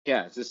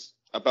Yeah, it's just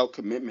about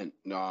commitment.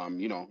 Not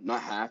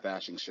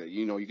half-ashing shit.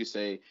 You could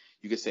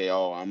say,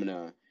 oh, I'm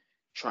gonna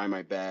try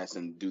my best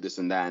and do this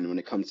and that. And when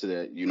it comes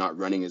to you're not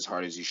running as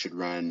hard as you should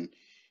run.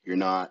 You're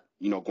not,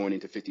 going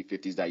into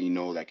 50-50s that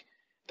like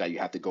that you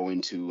have to go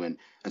into and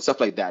stuff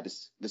like that.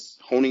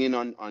 Just honing in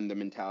on the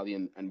mentality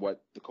and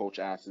what the coach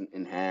asks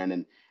in hand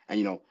and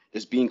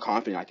just being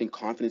confident. I think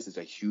confidence is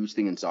a huge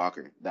thing in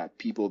soccer that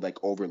people like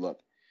overlook.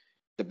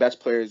 The best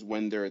players,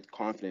 when they're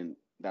confident,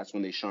 that's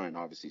when they shine,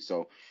 obviously.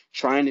 So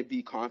trying to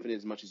be confident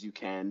as much as you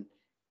can,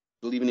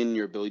 believing in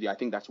your ability. I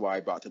think that's why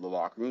I brought to the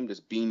locker room,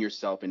 just being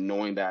yourself and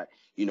knowing that,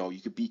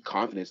 you could be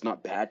confident. It's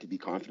not bad to be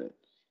confident.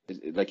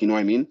 Like, you know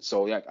what I mean?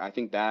 So yeah, I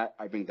bring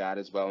that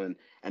as well,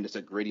 and just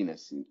a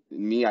grittiness.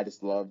 Me, I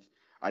just love,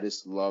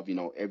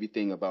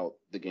 everything about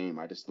the game.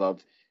 I just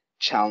love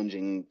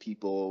challenging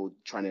people,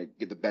 trying to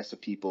get the best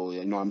of people.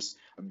 I'm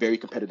a very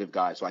competitive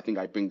guy, so I think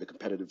I bring the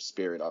competitive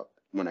spirit up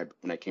when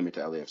I came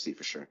into LAFC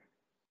for sure.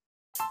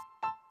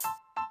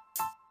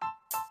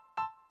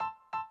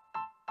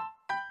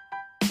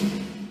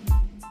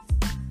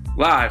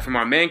 Live from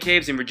our man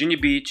caves in Virginia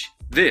Beach,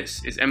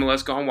 this is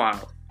MLS Gone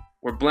Wild,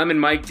 where Blem and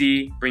Mike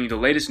D bring you the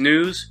latest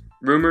news,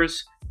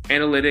 rumors,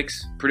 analytics,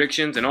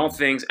 predictions, and all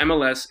things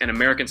MLS and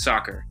American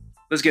soccer.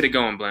 Let's get it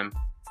going, Blem.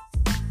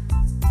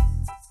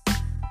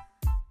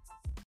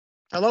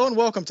 Hello and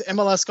welcome to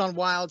MLS Gone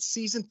Wild,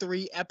 Season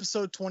 3,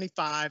 Episode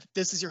 25.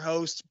 This is your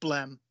host,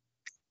 Blem.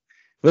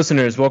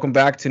 Listeners, welcome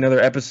back to another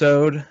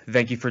episode.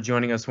 Thank you for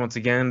joining us once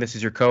again. This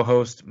is your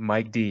co-host,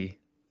 Mike D.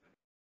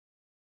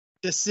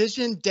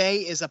 Decision day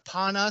is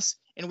upon us,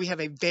 and we have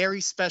a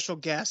very special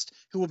guest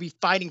who will be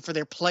fighting for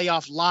their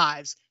playoff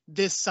lives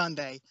this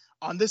Sunday.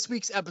 On this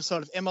week's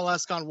episode of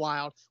MLS Gone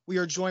Wild, we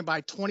are joined by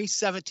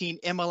 2017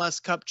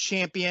 MLS Cup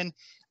champion,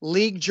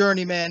 league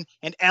journeyman,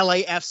 and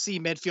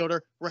LAFC midfielder,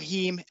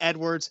 Raheem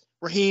Edwards.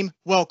 Raheem,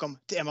 welcome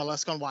to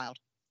MLS Gone Wild.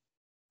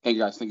 Thank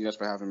you guys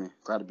for having me.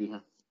 Glad to be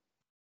here.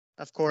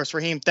 Of course,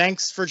 Raheem,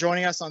 thanks for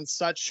joining us on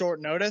such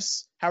short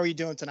notice. How are you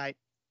doing tonight?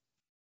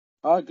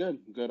 Good.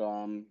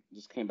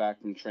 Just came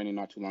back from training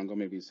not too long ago,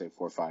 maybe say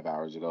 4 or 5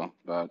 hours ago.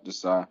 But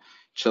just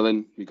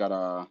chilling. We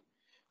got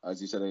as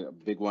you said, a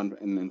big one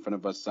in front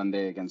of us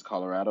Sunday against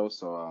Colorado.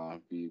 So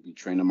we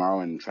train tomorrow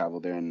and travel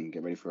there and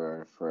get ready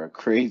for a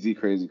crazy,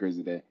 crazy,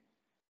 crazy day.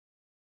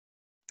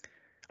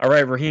 All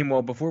right, Raheem.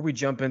 Well, before we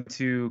jump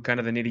into kind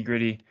of the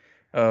nitty-gritty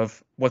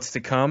of what's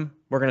to come,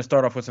 we're going to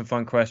start off with some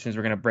fun questions.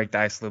 We're going to break the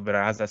ice a little bit.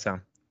 How's that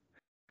sound?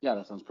 Yeah,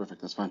 that sounds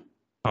perfect. That's fine.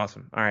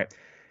 Awesome. All right.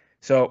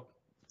 So,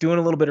 doing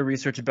a little bit of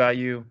research about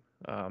you,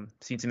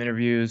 seen some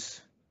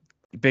interviews,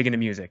 big into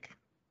music,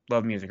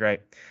 love music,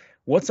 right?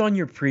 What's on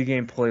your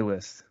pregame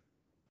playlist?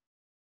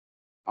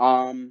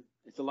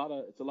 It's a lot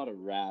of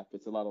rap.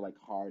 It's a lot of like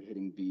hard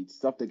hitting beats,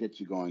 stuff to get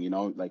you going.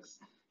 Like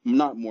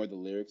not more the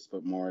lyrics,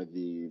 but more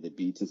the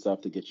beats and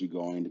stuff to get you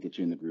going, to get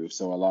you in the groove.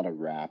 So a lot of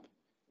rap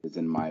is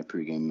in my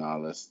pregame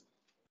list.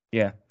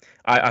 Yeah,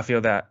 I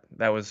feel that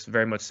was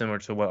very much similar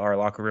to what our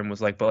locker room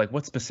was like. But like,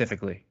 what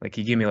specifically? Like,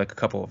 you give me like a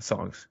couple of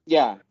songs.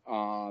 Yeah,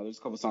 there's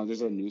a couple songs.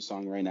 There's a new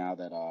song right now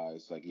that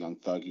is like Young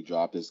Thug he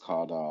dropped. It's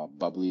called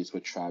Bubbly. It's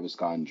with Travis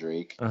Scott and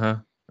Drake. Uh huh.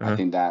 I Uh huh.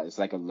 think that it's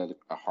like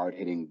a hard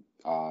hitting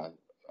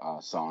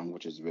song,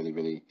 which is really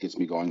really gets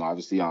me going.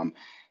 Obviously,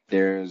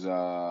 there's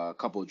a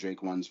couple of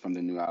Drake ones from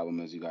the new album,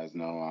 as you guys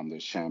know.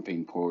 There's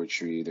Champagne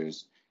Poetry.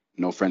 There's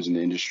No Friends in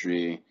the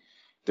Industry.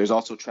 There's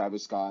also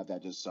Travis Scott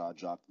that just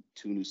dropped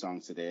two new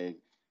songs today.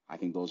 I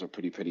think those are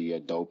pretty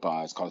dope.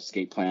 It's called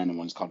Escape Plan and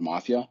one's called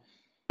Mafia.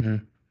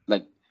 Mhm.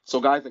 Like so,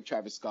 guys like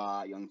Travis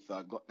Scott, Young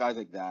Thug, guys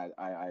like that.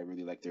 I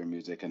really like their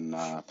music and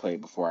play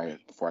it before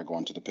I go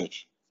onto the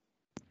pitch.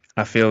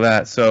 I feel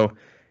that. So,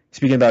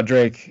 speaking about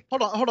Drake,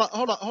 Hold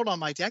on,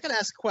 Mike. I got to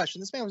ask a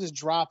question. This man was just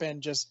dropping,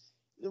 just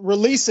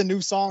releasing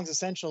new songs.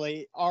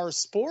 Essentially, are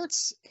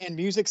sports and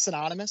music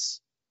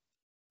synonymous?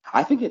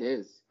 I think it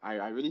is.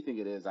 I really think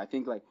it is. I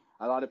think like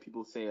a lot of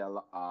people say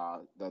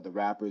the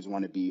rappers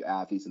want to be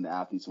athletes and the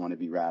athletes want to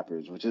be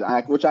rappers, which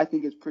I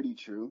think is pretty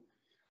true.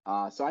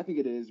 So I think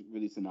it is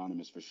really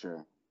synonymous for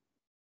sure.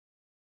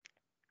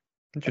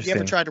 Have you ever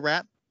interesting. tried to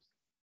rap?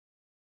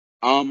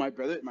 My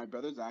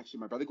brother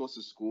goes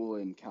to school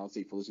in Cal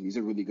State Fullerton. He's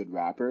a really good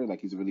rapper, like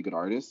he's a really good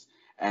artist.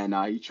 And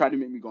he tried to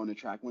make me go on the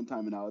track one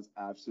time, and I was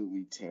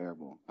absolutely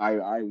terrible.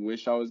 I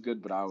wish I was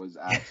good, but I was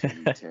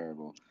absolutely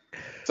terrible.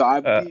 So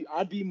I'd uh, be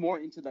I'd be more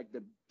into like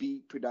the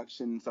beat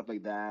production stuff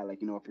like that,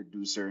 like a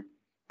producer.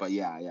 But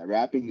yeah,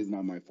 rapping is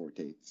not my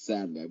forte.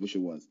 Sadly, I wish it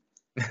was.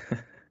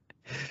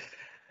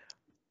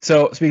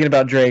 so, speaking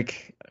about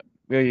Drake,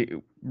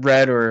 we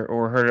read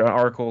or heard an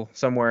article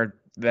somewhere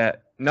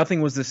that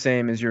nothing was the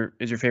same as your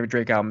favorite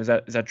Drake album. Is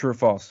that true or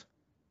false?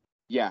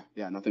 Yeah,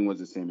 nothing was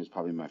the same is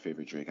probably my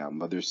favorite Drake album,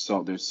 but there's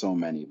so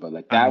many, but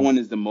like that Um, one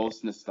is the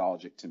most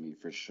nostalgic to me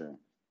for sure.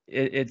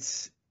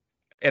 it's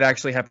it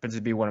actually happens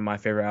to be one of my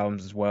favorite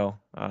albums as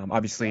well. Yeah.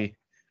 Obviously,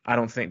 I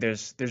don't think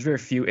there's very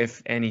few,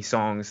 if any,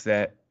 songs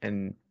that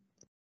and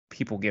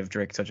people give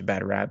Drake such a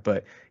bad rap,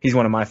 but he's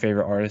one of my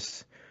favorite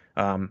artists.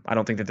 I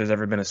don't think that there's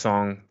ever been a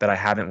song that I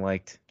haven't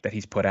liked that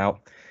he's put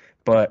out.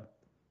 But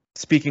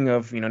speaking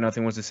of,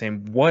 Nothing Was the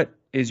Same, what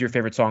is your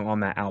favorite song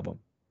on that album?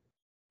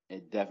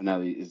 It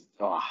definitely is.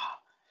 Oh,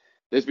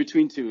 there's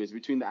between two. It's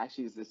between the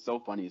actually. It's so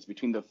funny. It's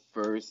between the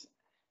first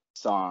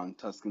song,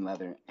 Tuscan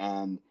Leather,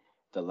 and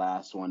the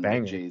last one with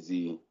Banger.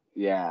 Jay-Z.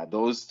 Yeah,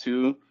 those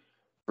two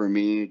for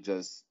me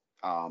just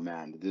oh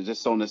man, they're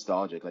just so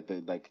nostalgic.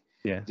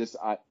 Yeah.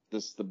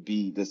 Just the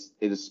beat, this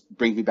it just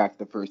brings me back to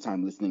the first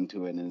time listening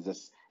to it, and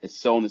it's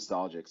so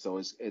nostalgic. So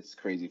it's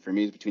crazy for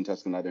me. It's between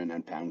Tuscan Leather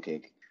and Pound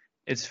Cake.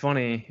 It's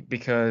funny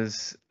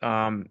because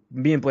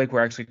me and Blake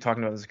were actually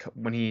talking about this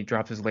when he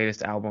dropped his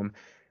latest album.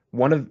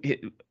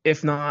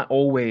 If not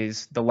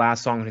always, the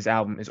last song on his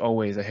album is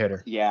always a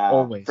hitter. Yeah,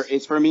 Always.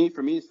 for me,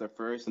 it's the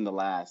first and the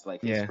last.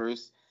 Like Yeah.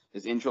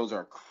 his intros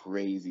are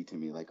crazy to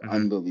me, like Hmm.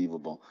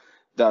 unbelievable.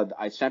 The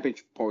I Champagne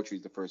Poetry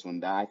is the first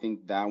one. That I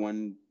think that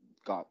one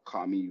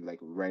caught me like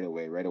right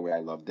away. Right away, I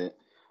loved it.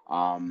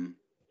 Um,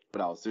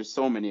 what else? There's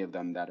so many of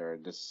them that are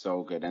just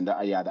so good, and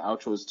yeah, the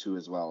outros too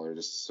as well are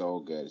just so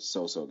good,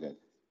 so good.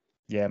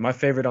 Yeah, my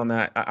favorite on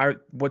that.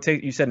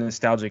 You said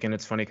nostalgic, and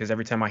it's funny because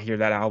every time I hear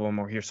that album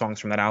or hear songs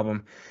from that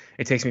album,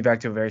 it takes me back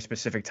to a very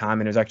specific time.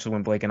 And it was actually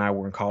when Blake and I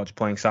were in college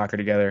playing soccer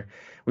together.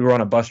 We were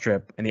on a bus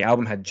trip, and the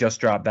album had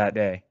just dropped that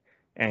day,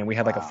 and we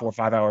had like a Wow, 4 or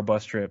 5 hour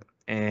bus trip,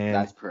 and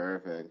that's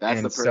perfect.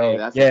 Hey, so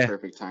that's the yeah,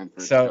 perfect time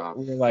for it to so drop.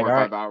 we were like, Four or all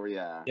right, five hour,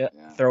 yeah, yeah,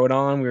 yeah. throw it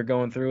on. We were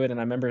going through it, and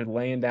I remember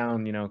laying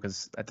down,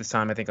 because at this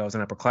time I think I was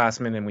an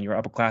upperclassman, and when you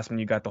were upperclassman,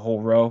 you got the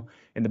whole row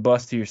in the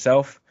bus to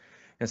yourself.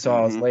 And so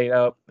I was Hmm. laid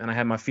up, and I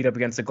had my feet up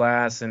against the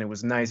glass, and it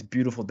was a nice,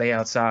 beautiful day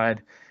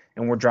outside,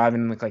 and we're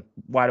driving like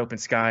wide open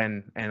sky,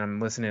 and I'm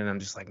listening, and I'm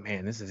just like,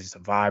 man, this is just a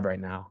vibe right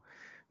now.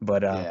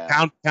 But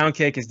Yeah. Pound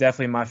Cake is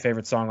definitely my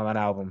favorite song on that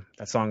album.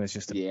 That song is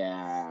just a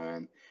Yeah,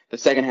 man. The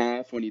second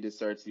half when he just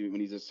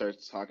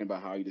starts talking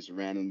about how he just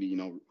randomly,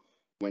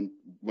 went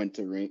went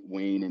to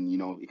Wayne and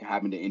it can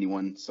happen to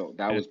anyone. So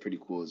that yeah, was pretty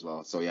cool as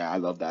well. So yeah, I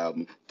love the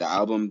album. The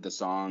album, the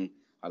song,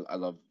 I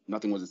love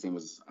Nothing Was the Same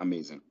was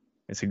amazing.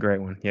 it's a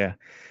great one. Yeah.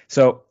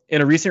 So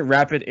in a recent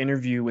Rapid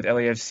interview with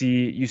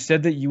LAFC, you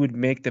said that you would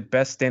make the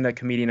best stand-up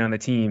comedian on the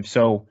team.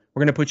 So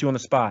we're gonna put you on the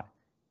spot.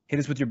 Hit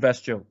us with your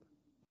best joke.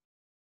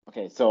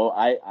 Okay, so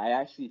I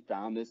actually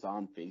found this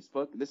on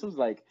Facebook. This was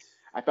like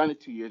I found it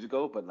 2 years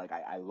ago, but like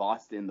I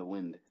lost it in the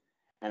wind,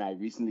 and I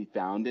recently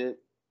found it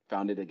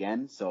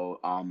again. So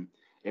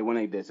it went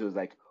like this. It was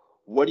like,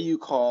 what do you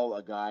call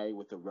a guy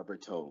with a rubber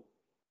toe?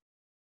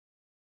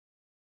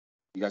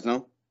 You guys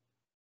know?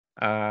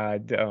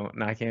 Don't.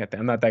 No, I can't.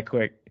 I'm not that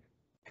quick.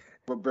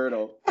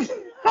 Roberto.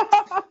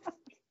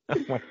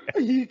 Oh my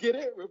God. You get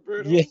it,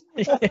 Yeah.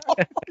 Roberto?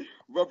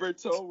 Rubber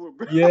toe,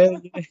 Roberto. Yeah.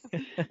 Yeah.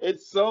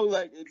 It's so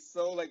like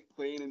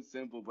plain and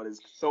simple, but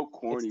it's so It's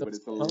corny, but those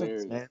it's puns,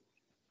 hilarious. man.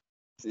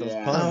 It's those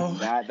Yeah, puns.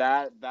 man.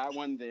 Oh. That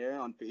one there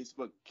on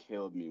Facebook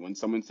killed me. When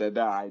someone said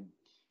that, I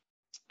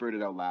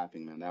spurted out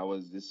laughing, man.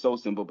 It's so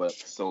simple but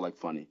so like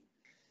funny.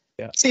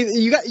 See,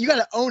 you got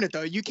to own it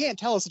though. You can't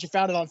tell us that you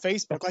found it on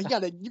Facebook. Like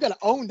you got to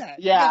own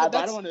that. Yeah, but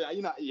I don't That's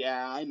want to,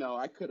 yeah, I know,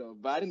 I could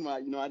have, but I didn't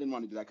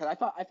want to do that because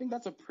I think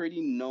that's a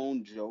pretty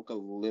known joke a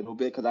little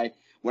bit because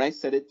when I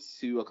said it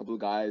to a couple of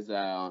guys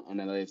on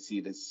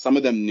LAFC, that some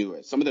of them knew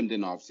it, some of them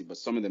didn't obviously, but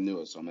some of them knew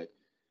it, so I'm like,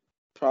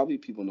 probably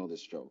people know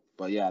this joke,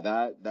 but yeah,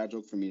 that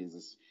joke for me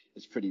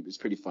it's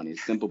pretty funny.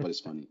 It's simple, but it's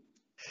funny.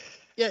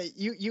 yeah.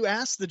 You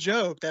asked the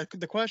joke that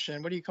the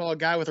question. What do you call a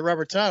guy with a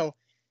rubber toe?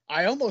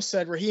 I almost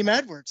said Raheem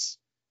Edwards.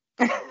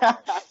 I'm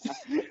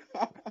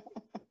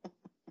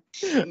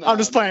No,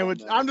 just playing no, with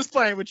no. I'm just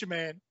playing with you,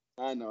 man.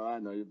 I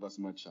know, you're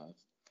busting my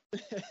chops.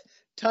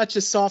 Touch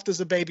as soft as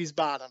a baby's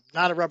bottom.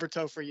 Not a rubber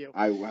toe for you.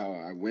 Wow,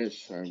 I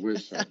wish.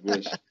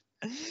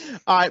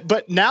 All right,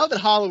 but now that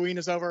Halloween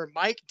is over,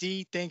 Mike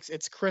D thinks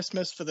it's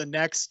Christmas for the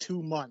next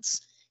 2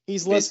 months.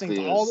 He's listening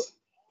to Basically all the, is.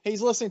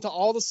 he's listening to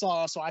all the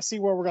songs, so I see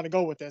where we're going to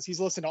go with this. He's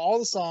listening to all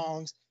the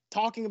songs,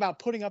 talking about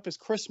putting up his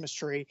Christmas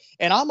tree,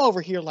 and I'm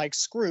over here like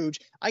Scrooge.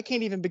 I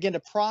can't even begin to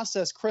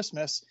process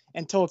Christmas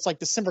until it's like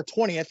December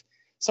 20th.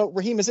 So,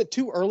 Raheem, is it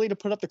too early to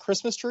put up the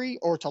Christmas tree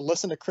or to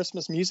listen to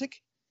Christmas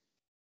music?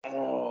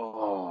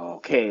 Oh,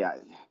 okay.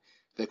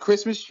 The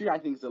Christmas tree, I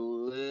think, is a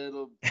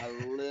little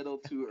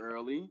too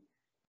early.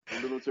 A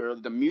little too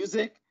early. The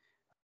music,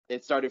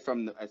 it started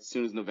from as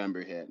soon as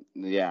November hit.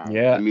 Yeah, the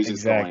Yeah,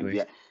 music's going. exactly.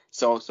 Yeah.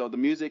 So the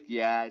music,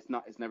 yeah,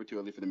 it's never too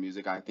early for the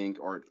music, I think,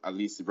 or at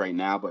least right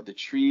now. But the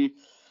tree,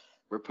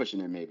 we're pushing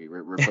it. Maybe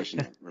we're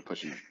pushing it. We're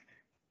pushing it.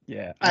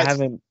 Yeah, All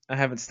right, I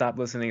haven't stopped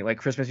listening. Like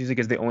Christmas music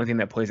is the only thing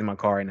that plays in my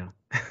car right now.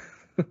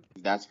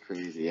 That's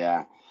crazy.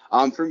 Yeah.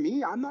 For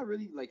me, I'm not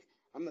really like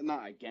I'm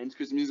not against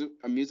Christmas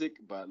music,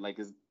 but like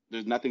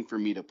there's nothing for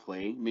me to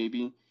play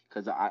maybe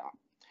because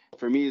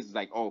for me it's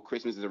like, oh,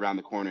 Christmas is around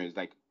the corner. It's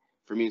like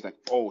for me it's like,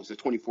 oh, it's the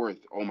 24th.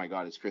 Oh my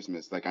God, it's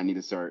Christmas. Like I need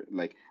to start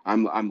like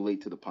I'm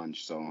late to the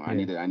punch, so I Yeah,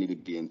 need to I need to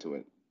be into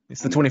it.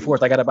 it's I the need to be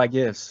 24th. I into it. gotta buy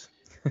gifts.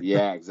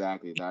 Yeah,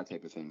 exactly, that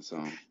type of thing.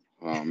 So,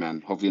 oh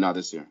man, hopefully not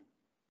this year.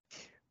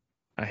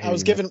 I I hear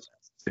was you, man. giving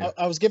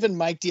I was giving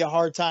Mike D a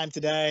hard time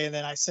today, and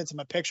then I sent him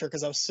a picture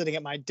because I was sitting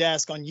at my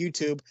desk on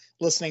YouTube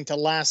listening to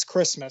Last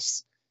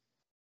Christmas.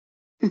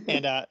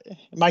 And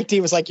Mike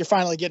D was like, "You're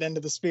finally getting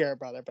into the spirit,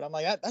 brother." But I'm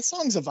like, that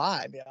song's a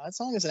vibe. Yeah, that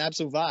song is an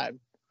absolute vibe.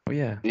 Oh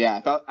yeah.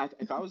 Yeah,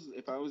 if I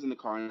was in the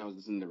car and I was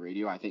listening to the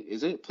radio, I think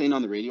is it playing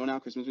on the radio now?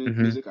 Christmas Mhm.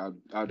 music?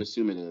 I would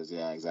assume it is.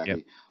 Yeah, exactly.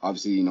 Yep.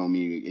 Obviously, you know me,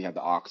 you have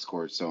the aux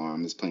cord, so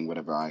I'm just playing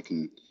whatever I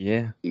can,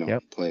 Yeah.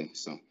 Yep. play.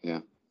 So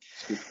yeah.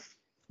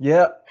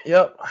 Yep.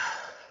 Yep.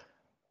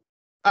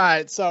 All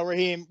right, so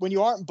Raheem, when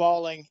you aren't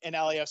balling in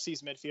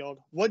LAFC's midfield,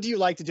 what do you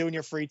like to do in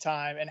your free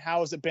time, and how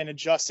has it been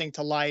adjusting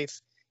to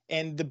life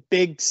in the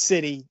big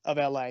city of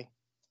LA?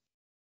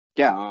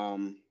 Yeah.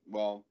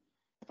 Well,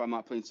 if I'm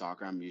not playing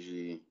soccer, I'm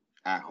usually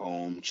at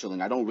home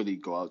chilling. I don't really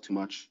go out too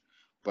much,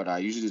 but I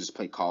usually just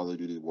play Call of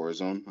Duty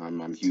Warzone.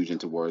 I'm huge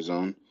into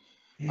Warzone.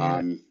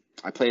 Yeah.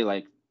 I play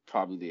like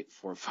probably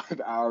 4 or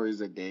 5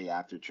 hours a day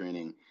after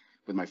training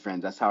with my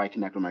friends. That's how I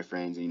connect with my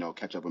friends and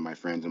catch up with my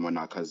friends and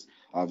whatnot. Because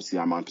obviously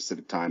I'm on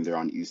Pacific time, they're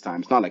on East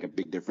time. It's not like a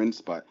big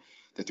difference, but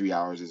the 3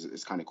 hours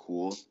is kind of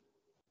cool.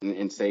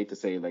 And safe to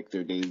say like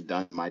their day's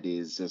done, my day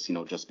is just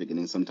just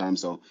beginning sometimes.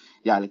 So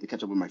yeah, I like to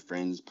catch up with my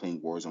friends playing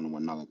Warzone and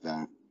whatnot like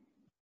that.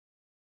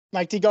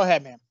 Mike D, go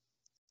ahead, man.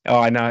 Oh,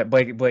 I know.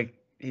 Blake,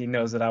 he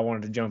knows that I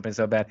wanted to jump in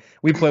so bad.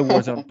 We play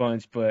Warzone a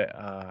bunch, but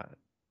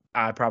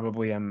I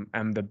probably am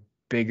the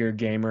bigger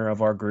gamer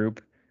of our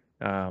group.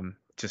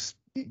 Just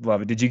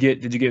love it. Did you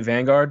get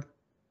Vanguard?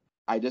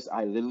 I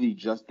literally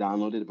just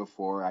downloaded it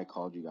before I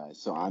called you guys.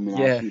 So I'm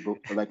Yeah. actually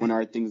like when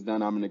our thing's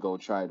done, I'm gonna go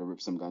try to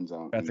rip some guns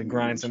out. Got to and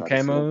grind some try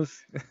to see. camos.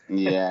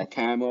 Yeah,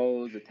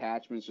 camos,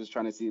 attachments, just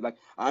trying to see. Like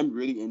I'm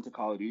really into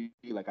Call of Duty.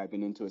 Like I've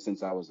been into it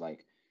since I was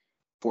like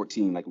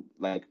 14.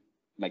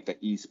 Like the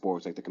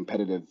esports, like the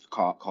competitive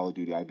Call of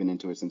Duty. I've been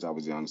into it since I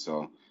was young.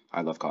 So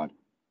I love COD.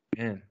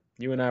 Man,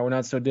 you and I were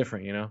not so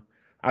different, you know.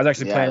 I was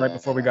actually Yeah, playing right yeah,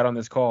 before we got on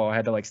this call. I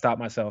had to like stop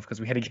myself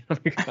because we had to get on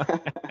the call.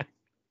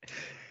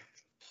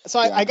 So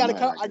Yeah, I got no,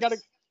 I like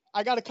this.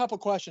 I got a couple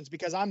questions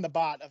because I'm the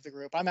bot of the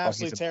group. I'm he's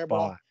absolutely a terrible.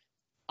 bot.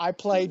 I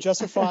play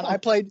just for fun. I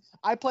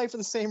play for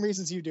the same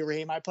reasons you do,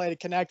 Raheem. I play to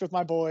connect with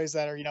my boys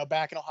that are,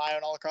 back in Ohio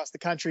and all across the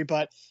country.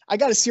 But I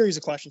got a series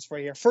of questions for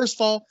you here. First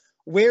of all,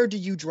 where do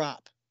you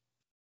drop?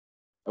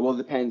 Well, it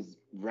depends.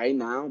 Right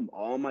now,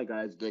 all my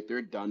guys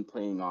they're done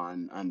playing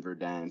on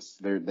Verdansk.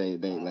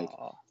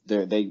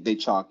 They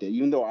chalked it.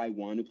 Even though I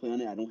want to play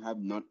on it, I don't have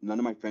none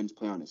of my friends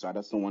play on it, so I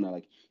just don't want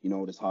to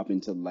just hop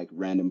into like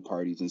random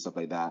parties and stuff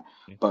like that.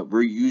 Yeah. But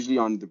we're usually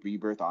on the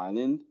Rebirth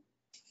Island,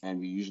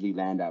 and we usually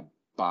land at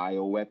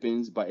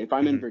bioweapons. But if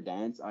I'm in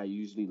Verdansk, I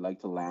usually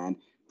like to land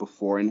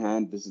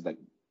beforehand. This is like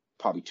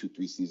probably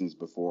 2-3 seasons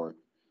before.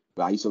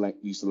 But I used to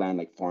land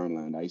like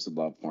farmland. I used to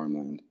love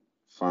farmland.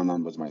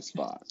 Farmland was my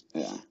spot.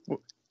 Yeah.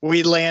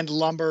 We land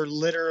lumber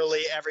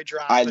literally every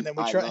drop, and then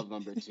we try. I love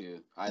lumber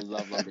too.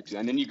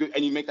 And then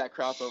you make that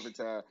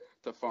crossover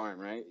to farm,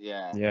 right?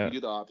 Yeah. Yeah. We do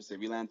the opposite.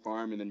 We land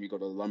farm, and then we go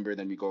to lumber,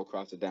 then we go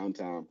across to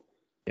downtown.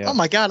 Yeah. Oh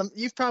my God,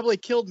 you've probably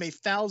killed me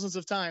thousands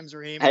of times,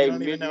 Raheem. Hey, you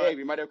don't even know it.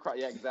 we might have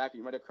yeah, exactly.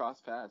 We might have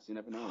crossed paths. You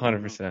never know.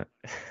 100%.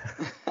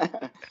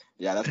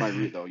 Yeah, that's my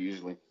route though.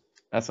 Usually.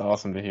 That's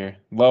awesome to hear.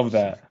 Love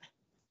that.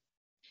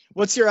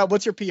 What's your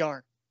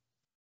PR?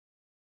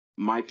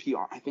 My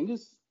PR, I think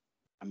it's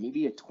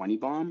maybe a 20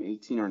 bomb,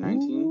 18 or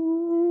 19.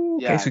 Ooh,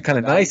 Yeah, okay, so kind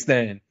of nice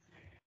then.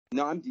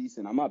 No, I'm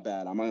decent. I'm not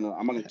bad. I'm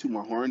gonna toot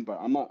my horn, but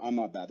I'm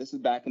not bad. This is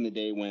back in the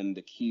day when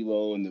the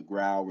Kilo and the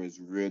Grau was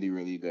really,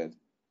 really good.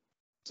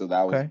 So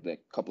that was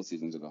like a couple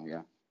seasons ago,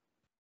 yeah.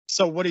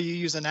 So what are you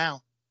using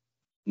now?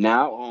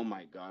 Now, oh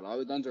my God, all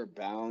the guns are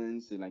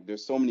balanced and like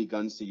there's so many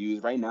guns to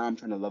use. Right now I'm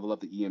trying to level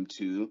up the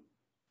EM2.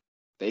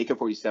 The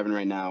AK-47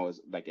 right now is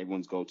like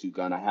everyone's go-to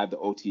gun. I have the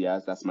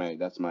OTS.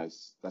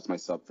 That's my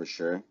sub for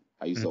sure.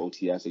 I use the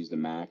OTS. I use the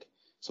MAC.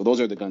 So those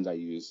are the guns I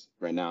use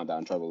right now that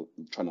I'm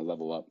trying to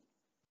level up.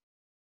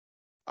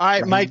 All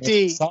right, Mike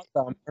D.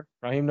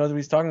 Raheem knows what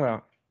he's talking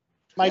about.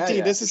 Mike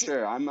D, this is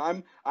sure. I'm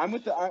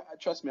with the.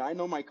 Trust me, I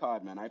know my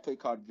COD, man. I play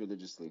COD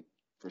religiously.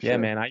 For sure. Yeah,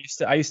 man. I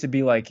used to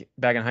be like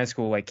back in high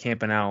school, like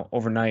camping out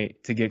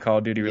overnight to get Call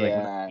of Duty,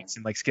 and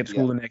like skip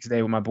school the next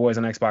day with my boys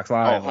on Xbox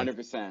Live. Oh,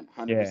 100%,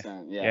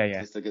 100%.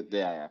 Yeah. Just a good,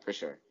 yeah, for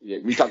sure. Yeah,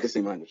 we talk the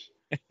same language.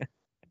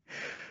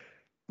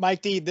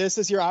 Mike D, this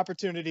is your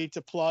opportunity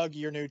to plug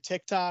your new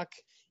TikTok,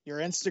 your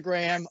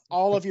Instagram,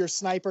 all of your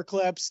sniper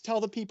clips.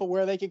 Tell the people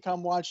where they can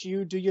come watch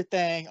you do your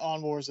thing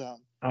on Warzone.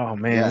 Oh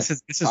man, this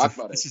is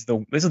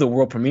the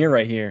world premiere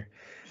right here.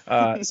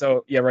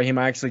 So yeah, Raheem,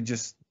 I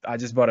just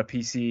bought a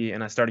PC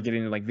and I started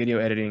getting into like video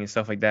editing and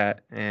stuff like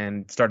that,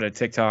 and started a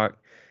TikTok,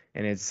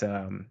 and it's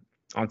on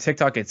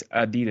TikTok it's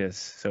Adidas,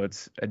 so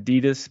it's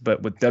Adidas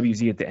but with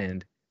WZ at the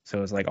end.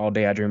 So it's like all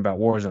day I dream about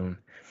Warzone.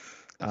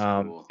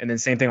 Cool. And then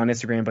same thing on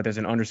Instagram, but there's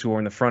an underscore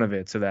in the front of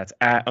it, so that's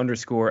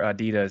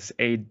 @_Adidas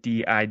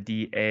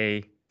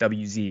ADIDAWZ.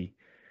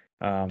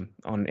 On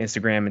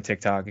Instagram and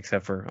TikTok,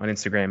 except for on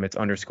Instagram it's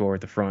underscore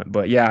at the front.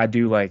 But yeah, I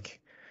do like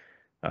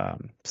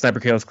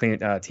sniper kills, clean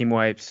team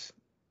wipes,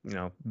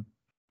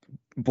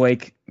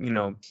 Blake,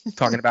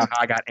 talking about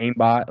how I got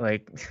aimbot,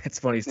 like it's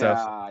funny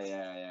stuff.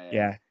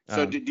 Yeah.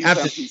 So do you play on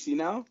PC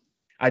now?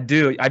 I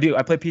do. I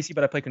play PC,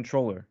 but I play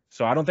controller.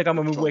 So I don't think I'm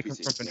gonna move Control away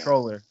PC, from yeah.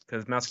 controller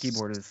because mouse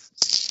keyboard is.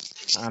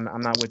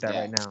 I'm not with that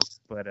Yeah. right now.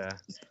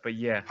 But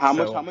yeah. How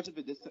So much of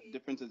a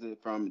difference is it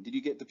from? Did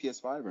you get the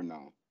PS5 or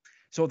no?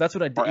 so that's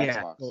what I did. Or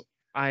Yeah. Xbox? So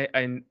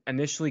I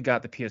initially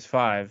got the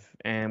PS5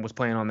 and was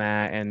playing on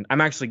that, and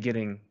I'm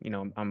actually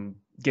I'm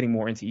getting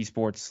more into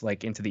esports,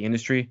 like into the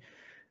industry.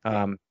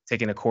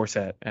 Taking a course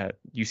at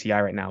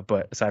UCI right now.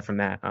 But aside from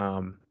that,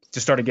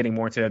 just started getting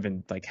more into it. I've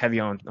been like heavy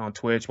on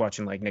Twitch,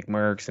 watching like Nick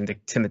Merckx and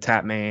Tim the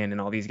Tap Man and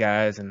all these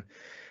guys, and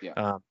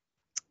Yeah.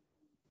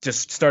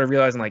 just started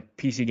realizing like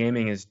PC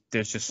gaming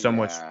there's just so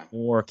much Yeah.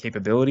 more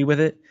capability with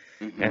it.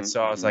 Mm-hmm, And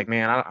so I was like,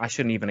 man, I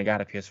shouldn't even have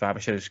got a PS5. I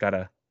should have just got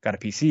a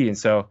PC. And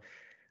so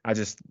I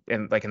just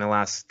in the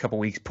last couple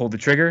weeks pulled the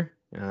trigger.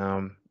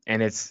 And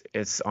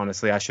it's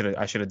honestly I should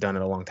have done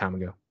it a long time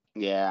ago.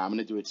 Yeah, I'm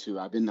gonna do it too.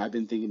 I've been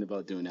thinking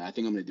about doing it. I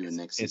think I'm gonna do it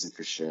next season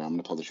for sure. I'm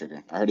gonna pull the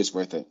trigger. I heard it's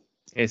worth it.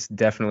 It's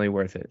definitely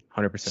worth it,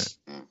 100%.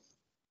 Yeah.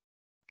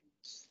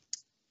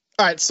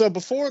 All right, so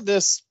before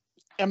this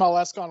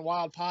MLS Gone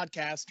Wild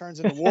podcast turns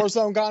into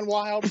Warzone Gone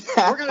Wild,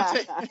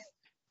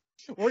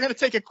 we're gonna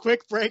take a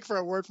quick break for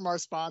a word from our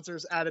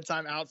sponsors, Added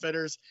Time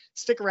Outfitters.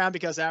 Stick around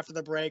because after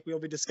the break, we'll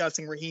be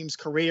discussing Raheem's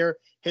career,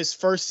 his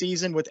first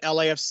season with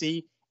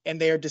LAFC,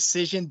 and their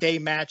decision day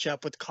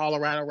matchup with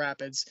Colorado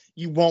Rapids.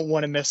 You won't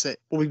want to miss it.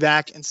 We'll be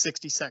back in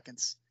 60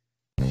 seconds.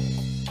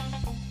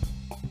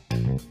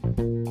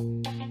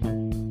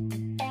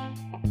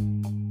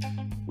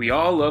 We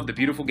all love the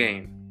beautiful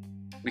game.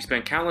 We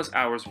spend countless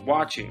hours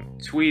watching,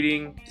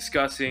 tweeting,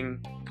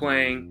 discussing,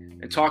 playing,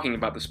 and talking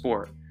about the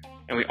sport.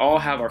 And we all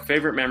have our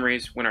favorite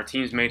memories when our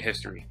teams made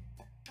history.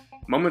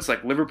 Moments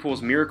like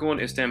Liverpool's miracle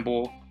in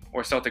Istanbul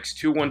or Celtic's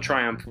 2-1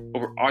 triumph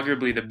over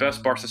arguably the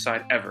best Barca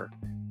side ever.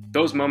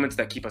 Those moments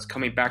that keep us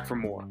coming back for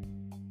more.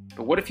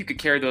 But what if you could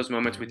carry those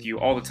moments with you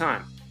all the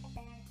time?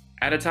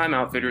 Added Time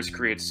Outfitters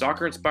creates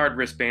soccer-inspired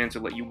wristbands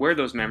that let you wear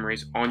those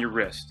memories on your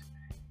wrist.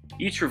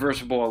 Each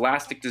reversible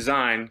elastic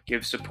design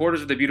gives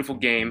supporters of the beautiful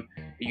game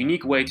a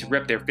unique way to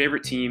rep their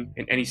favorite team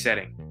in any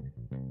setting.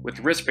 With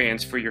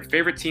wristbands for your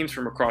favorite teams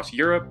from across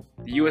Europe,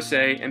 the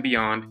USA, and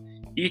beyond,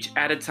 each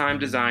Added Time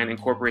design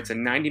incorporates a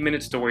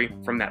 90-minute story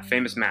from that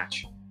famous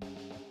match.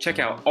 Check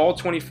out all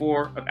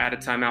 24 of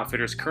Added Time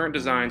Outfitters' current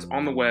designs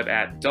on the web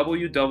at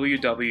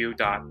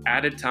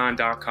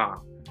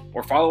www.addedtime.com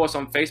or follow us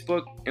on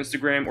Facebook,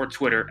 Instagram, or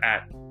Twitter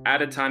at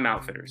Added Time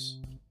Outfitters.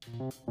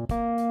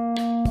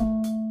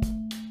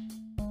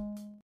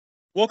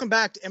 Welcome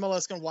back to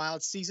MLS Gone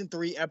Wild, Season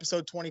 3,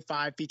 Episode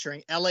 25,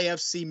 featuring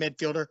LAFC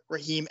midfielder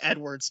Raheem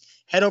Edwards.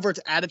 Head over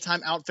to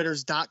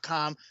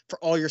addedtimeoutfitters.com for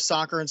all your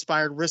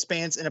soccer-inspired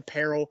wristbands and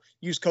apparel.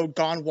 Use code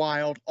Gone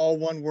Wild, all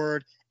one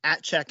word,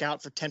 at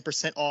checkout for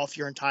 10% off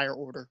your entire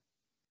order.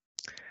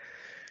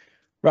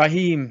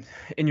 Raheem,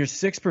 in your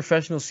 6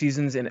 professional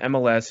seasons in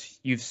MLS,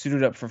 you've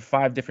suited up for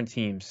 5 different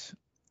teams.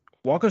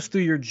 Walk us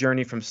through your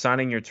journey from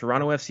signing your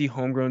Toronto FC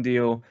homegrown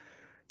deal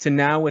to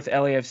now with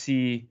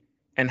LAFC,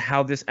 and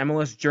how this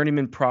MLS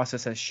journeyman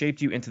process has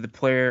shaped you into the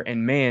player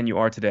and man you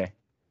are today.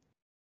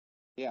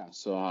 Yeah,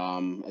 so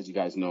as you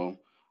guys know,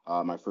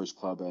 my first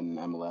club in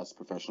MLS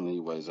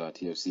professionally was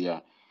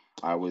TFC.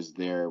 I was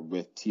there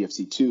with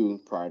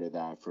TFC2 prior to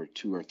that for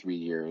 2 or 3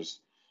 years.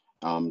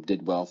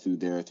 Did well through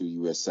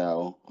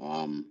USL.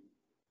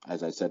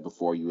 As I said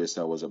before,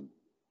 USL was a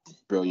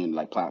brilliant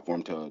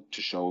platform to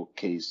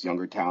showcase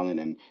younger talent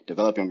and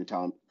develop younger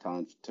talent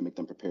to make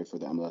them prepared for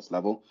the MLS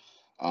level.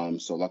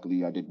 So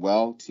luckily I did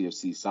well.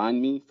 TFC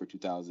signed me for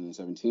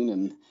 2017,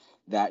 and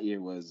that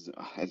year was,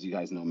 as you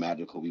guys know,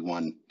 magical. We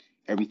won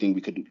everything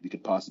we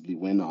could possibly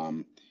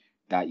win.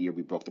 That year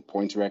we broke the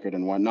points record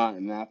and whatnot.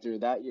 And after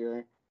that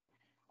year,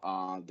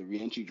 the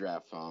re-entry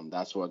draft,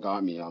 that's what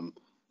got me.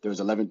 There was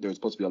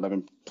supposed to be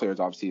 11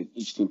 players, obviously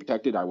each team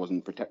protected. I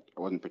wasn't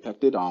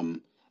protected.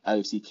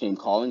 LAFC came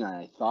calling.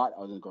 I thought I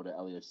was gonna go to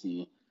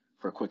LAFC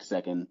for a quick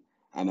second.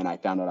 And then I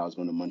found out I was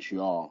going to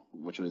Montreal,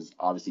 which was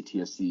obviously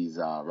TFC's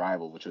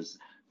rival, which was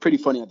pretty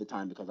funny at the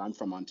time because I'm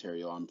from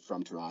Ontario. I'm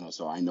from Toronto,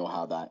 so I know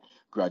how that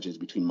grudge is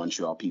between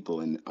Montreal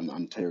people and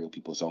Ontario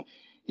people. So,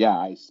 yeah,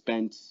 I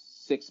spent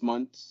 6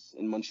 months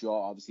in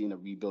Montreal, obviously in a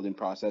rebuilding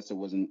process. It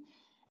wasn't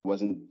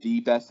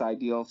the best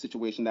ideal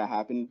situation that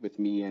happened with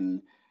me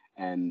and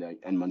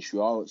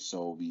Montreal.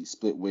 So we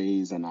split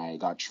ways, and I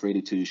got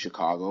traded to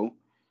Chicago.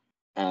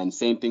 And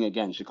same thing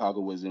again. Chicago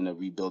was in a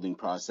rebuilding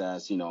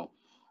process.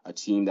 A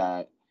team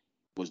that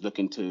was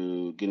looking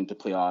to get into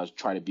playoffs,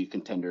 try to be a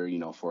contender,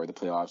 for the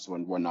playoffs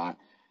and whatnot.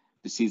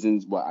 The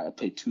seasons, I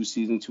played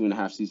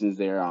 2.5 seasons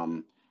there.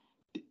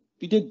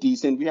 We did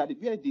decent. We had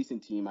a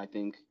decent team, I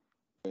think,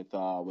 with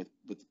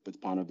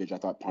Paunovic. I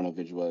thought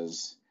Paunovic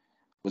was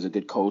a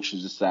good coach.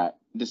 It's just that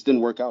this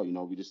didn't work out.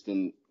 We just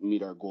didn't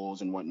meet our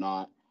goals and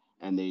whatnot.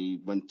 And they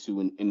went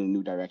in a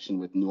new direction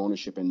with new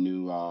ownership and a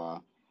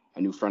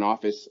new front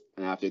office.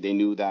 And after they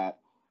knew that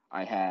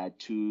I had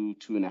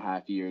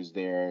 2.5 years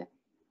there,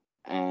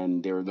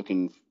 and they were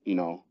looking,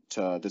 to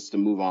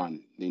move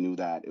on. They knew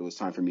that it was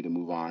time for me to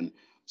move on.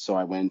 So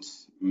I went.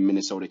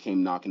 Minnesota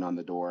came knocking on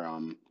the door.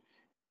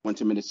 Went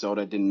to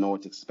Minnesota, didn't know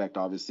what to expect.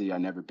 Obviously, I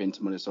never been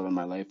to Minnesota in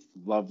my life.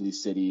 Lovely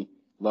city,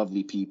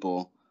 lovely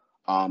people.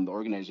 The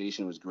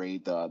organization was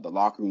great. The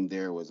locker room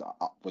there was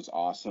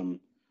awesome.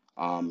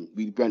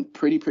 We went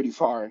pretty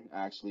far,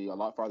 actually, a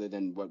lot farther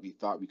than what we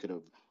thought we could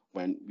have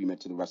when we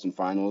went to the Western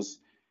Finals.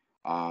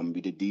 We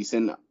did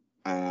decent.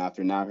 And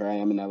after now, here I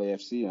am in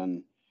LAFC,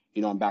 and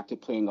I'm back to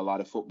playing a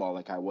lot of football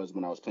like I was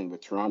when I was playing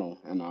with Toronto.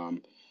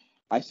 And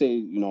I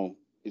say,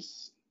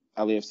 it's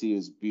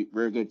LAFC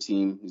we're a good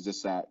team. It's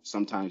just that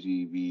sometimes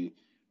we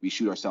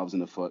shoot ourselves in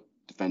the foot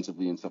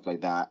defensively and stuff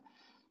like that.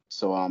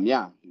 So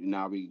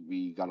now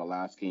we got a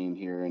last game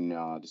here in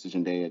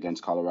decision day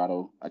against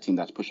Colorado, a team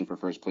that's pushing for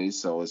first place.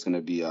 So it's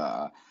gonna be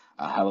a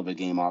hell of a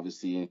game.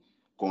 Obviously,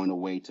 going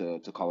away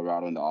to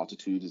Colorado in the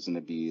altitude is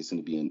gonna be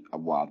a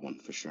wild one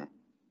for sure.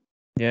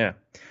 Yeah.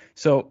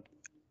 So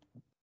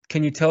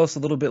can you tell us a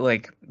little bit,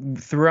 like,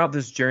 throughout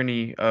this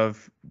journey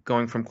of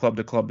going from club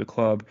to club to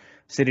club,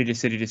 city to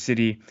city to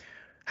city,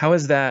 how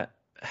has that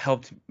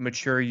helped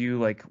mature you?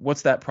 Like,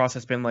 what's that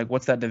process been like?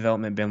 What's that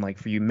development been like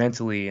for you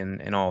mentally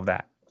and all of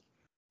that?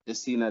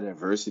 Just seeing that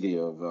diversity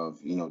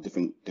of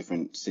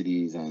different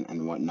cities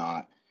and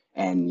whatnot.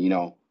 And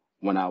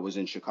when I was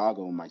in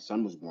Chicago, my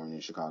son was born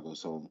in Chicago,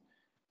 so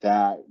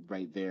that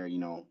right there,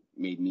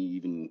 made me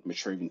even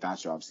mature even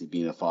faster. Obviously,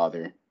 being a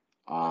father,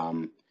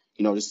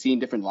 just seeing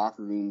different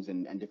locker rooms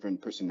and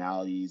different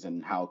personalities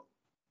and how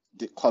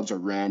the clubs are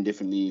ran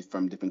differently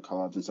from different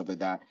clubs and stuff like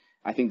that.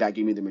 I think that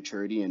gave me the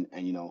maturity and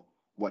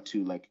what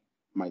to like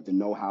the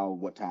know-how,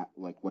 what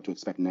to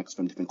expect next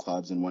from different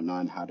clubs and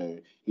whatnot, and how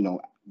to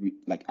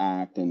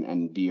act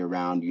and be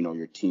around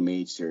your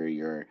teammates or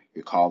your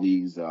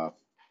colleagues.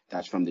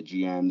 That's from the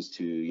GMs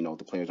to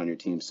the players on your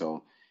team.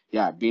 So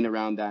yeah, being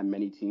around that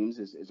many teams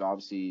is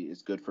obviously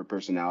is good for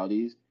personnel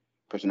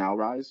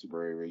rise,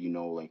 where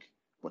like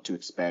what to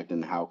expect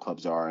and how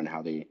clubs are and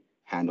how they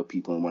handle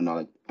people and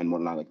whatnot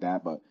like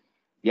that. But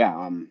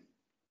yeah,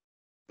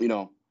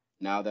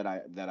 now that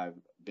I've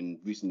been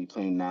recently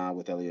playing now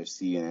with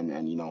LAFC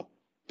and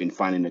been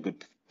finding a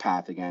good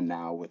path again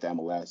now with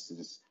MLS,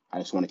 I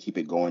just want to keep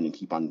it going and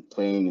keep on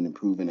playing and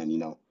improving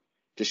and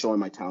just showing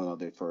my talent out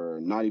there for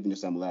not even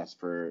just MLS,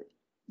 for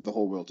the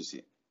whole world to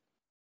see.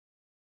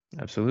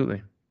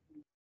 Absolutely.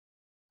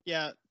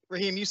 Yeah,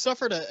 Raheem, you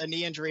suffered a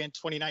knee injury in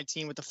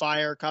 2019 with the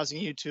Fire,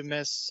 causing you to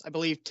miss, I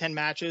believe, 10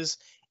 matches.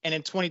 And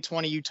in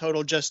 2020, you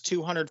totaled just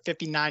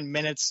 259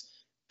 minutes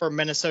for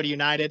Minnesota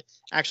United.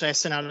 Actually, I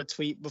sent out a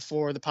tweet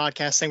before the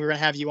podcast saying we were going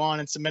to have you on,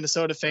 and some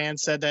Minnesota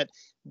fans said that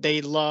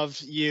they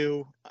loved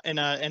you in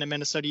a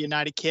Minnesota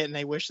United kit, and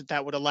they wish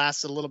that would have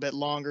lasted a little bit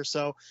longer.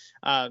 So,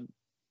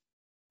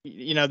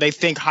 they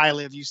think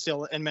highly of you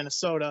still in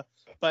Minnesota.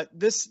 But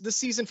this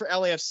season for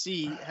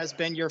LAFC has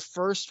been your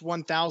first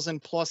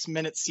 1,000 plus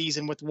minute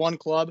season with one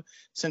club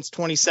since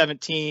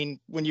 2017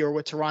 when you were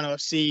with Toronto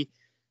FC.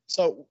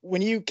 So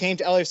when you came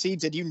to LAFC,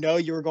 did you know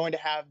you were going to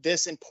have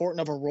this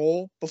important of a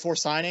role before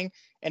signing?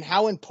 And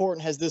how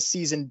important has this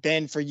season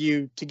been for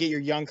you to get your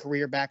young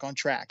career back on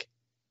track?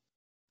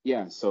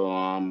 Yeah, so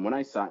when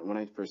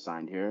I first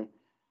signed here,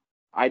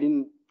 I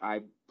don't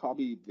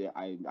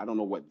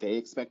know what they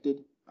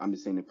expected. I'm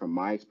just saying it from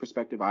my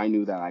perspective. I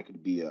knew that I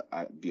could be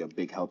a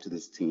big help to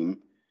this team.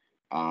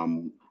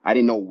 I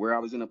didn't know where I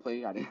was gonna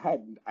play. I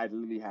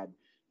literally had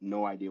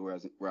no idea where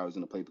I was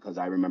gonna play, because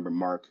I remember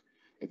Mark.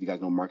 If you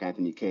guys know Mark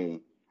Anthony Kaye,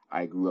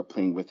 I grew up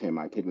playing with him.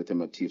 I played with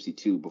him at TFC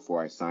 2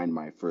 before I signed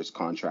my first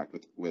contract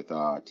with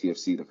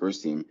TFC, the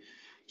first team.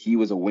 He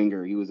was a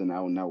winger. He was an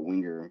out-and-out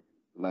winger,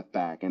 left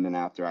back. And then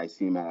after, I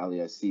see him at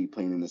LASC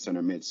playing in the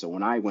center mid. So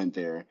when I went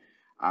there,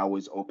 I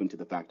was open to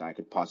the fact that I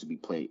could possibly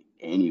play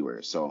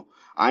anywhere. So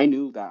I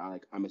knew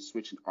that I'm a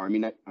switch Army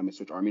Knight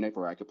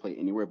where I could play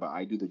anywhere, but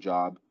I do the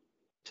job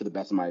to the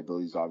best of my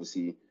abilities.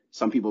 Obviously,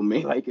 some people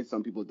may like it,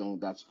 some people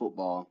don't. That's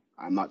football.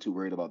 I'm not too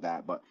worried about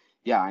that. But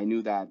yeah, I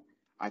knew that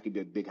I could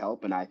be a big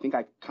help, and I think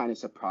I kind of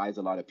surprised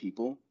a lot of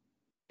people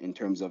in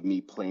terms of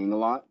me playing a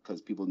lot,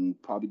 because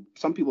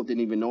some people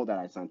didn't even know that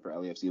I signed for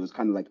LAFC. It was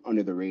kind of like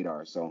under the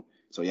radar. So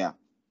yeah.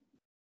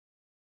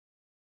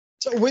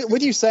 So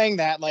with you saying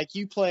that, like,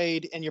 you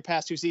played in your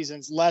past two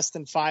seasons less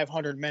than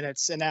 500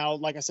 minutes, and now,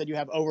 like I said, you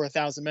have over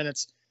 1,000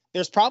 minutes.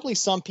 There's probably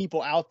some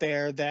people out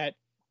there that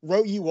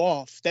wrote you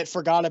off, that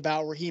forgot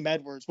about Raheem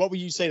Edwards. What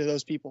would you say to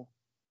those people?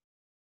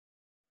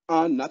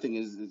 Nothing.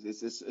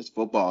 It's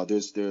football.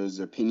 There's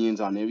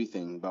opinions on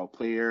everything about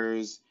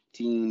players,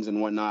 teams,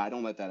 and whatnot. I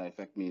don't let that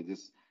affect me.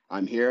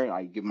 I'm here.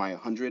 I give my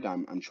 100.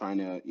 I'm trying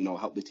to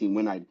help the team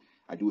win. I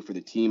do it for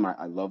the team.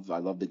 I love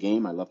the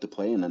game. I love to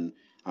play, and then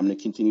I'm going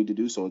to continue to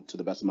do so to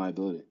the best of my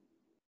ability.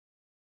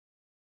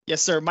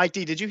 Yes, sir. Mike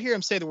D, did you hear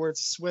him say the word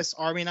Swiss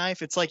Army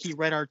knife? It's like he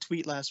read our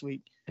tweet last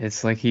week.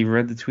 It's like he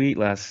read the tweet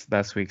last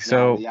week.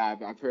 So yeah,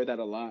 I've heard that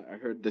a lot. I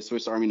heard the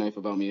Swiss Army knife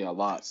about me a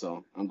lot,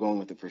 so I'm going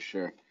with it for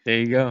sure. There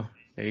you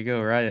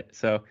go. Right.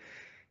 So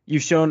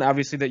you've shown,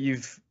 obviously, that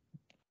you've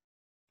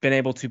been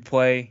able to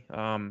play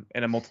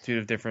in a multitude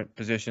of different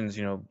positions.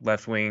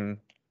 Left wing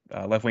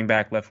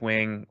back, left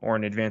wing, or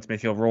an advanced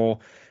midfield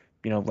role.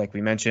 Like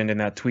we mentioned in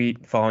that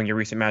tweet, following your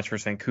recent match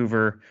versus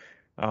Vancouver,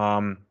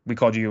 We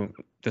called you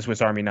the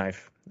Swiss Army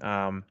knife.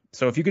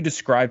 So if you could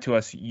describe to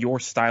us your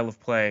style of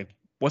play,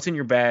 what's in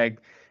your bag,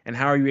 and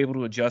how are you able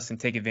to adjust and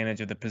take advantage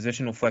of the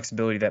positional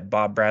flexibility that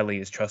Bob Bradley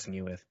is trusting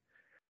you with?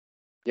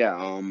 Yeah,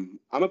 I'm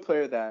a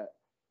player that,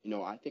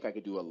 I think I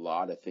could do a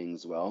lot of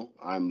things well.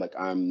 I'm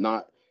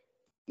not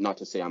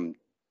to say I'm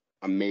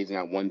amazing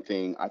at one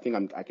thing. I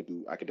think I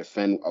could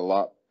defend a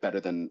lot better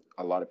than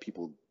a lot of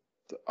people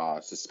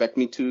suspect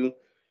me to.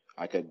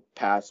 I could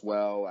pass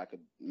well. I could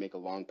make a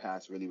long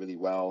pass really, really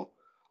well.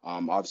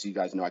 Obviously, you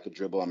guys know I could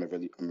dribble. I'm a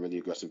really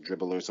aggressive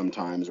dribbler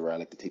sometimes, where I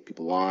like to take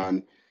people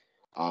on.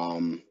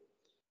 Um,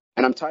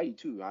 and I'm tidy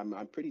too.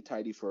 I'm pretty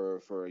tidy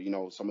for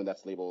someone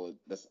that's labeled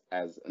this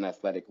as an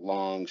athletic,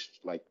 long,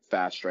 like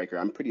fast striker.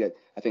 I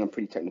think I'm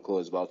pretty technical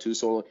as well too.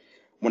 So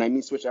when I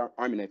mean switch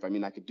army knife, I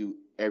mean I could do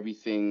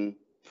everything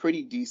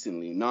pretty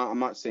decently. I'm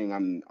not saying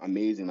I'm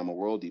amazing. I'm a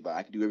worldie, but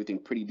I could do everything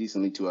pretty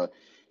decently to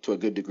a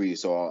good degree.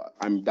 So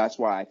that's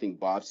why I think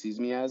Bob sees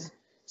me as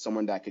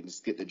someone that could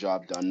just get the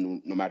job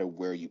done no matter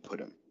where you put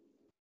him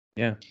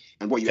Yeah,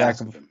 and what you jack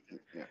ask of of him.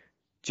 Yeah,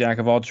 jack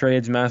of all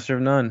trades, master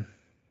of none.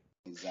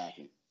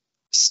 exactly.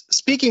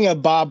 Speaking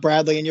of Bob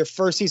Bradley, in your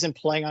first season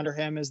playing under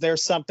him, is there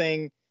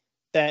something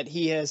that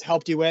he has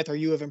helped you with or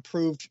you have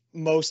improved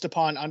most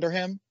upon under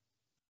him?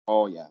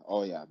 Oh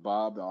yeah.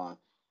 Bob.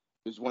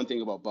 There's one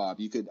thing about Bob.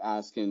 You could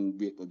ask him.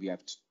 We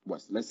have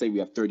what? Let's say we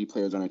have 30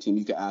 players on our team.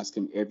 You could ask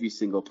him every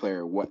single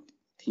player what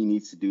he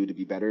needs to do to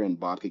be better, and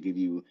Bob could give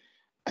you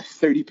a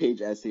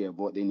 30-page essay of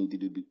what they need to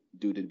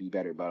do to be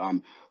better. But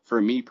for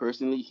me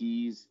personally,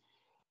 he's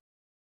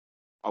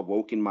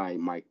awoken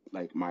my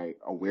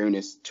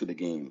awareness to the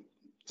game.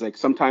 It's like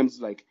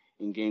sometimes like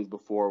in games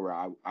before where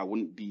I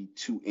wouldn't be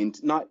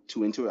not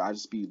too into it. I'd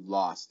just be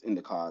lost in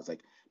the cause,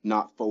 like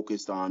not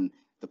focused on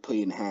the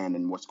play in hand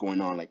and what's going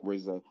on. Like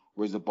where's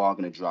the ball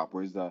gonna drop?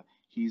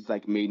 He's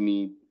like made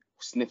me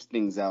sniff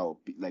things out,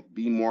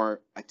 be more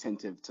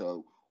attentive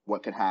to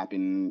what could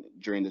happen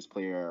during this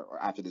play or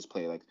after this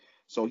play. Like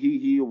so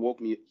he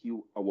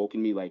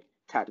awoken me like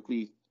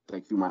tactically,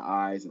 like through my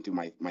eyes and through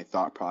my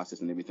thought process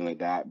and everything like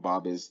that.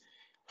 Bob has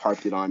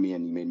harped it on me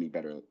and he made me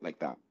better like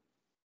that.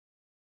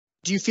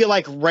 Do you feel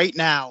like right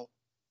now,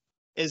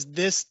 is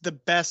this the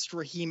best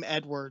Raheem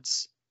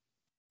Edwards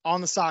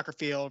on the soccer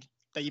field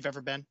that you've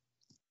ever been?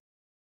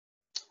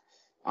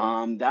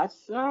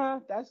 That's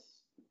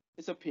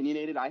it's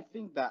opinionated. I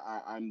think that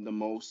I'm the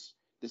most.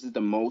 This is the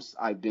most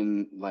I've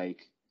been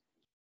like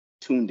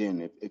tuned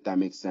in, if that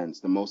makes sense.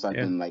 The most I've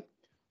Yeah. been like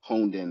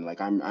honed in. Like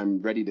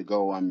I'm ready to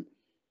go.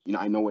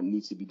 I know what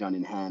needs to be done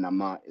in hand.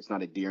 It's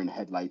not a deer in the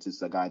headlights.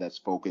 It's a guy that's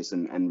focused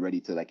and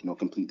ready to like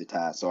complete the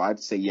task. So I'd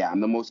say yeah, I'm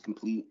the most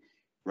complete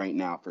right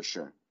now for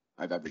sure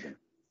I've ever been.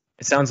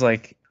 It sounds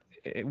like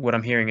what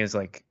I'm hearing is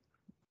like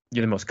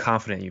you're the most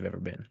confident you've ever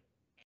been.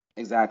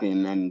 Exactly,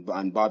 and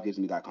Bob gives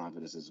me that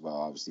confidence as well,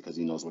 obviously, because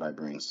he knows what I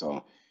bring.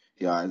 So,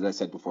 yeah, as I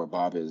said before,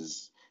 Bob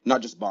is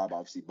not just Bob,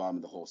 obviously, Bob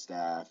and the whole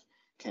staff,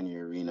 Kenny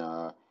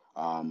Arena,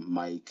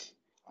 Mike,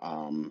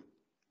 um,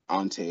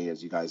 Ante,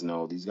 as you guys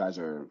know, these guys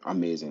are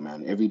amazing,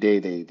 man. Every day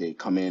they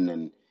come in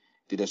and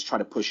they just try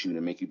to push you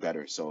to make you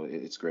better. So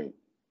it's great.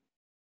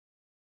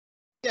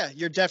 Yeah,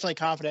 you're definitely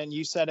confident.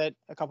 You said it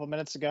a couple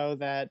minutes ago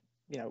that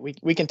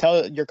we can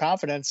tell your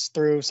confidence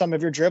through some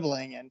of your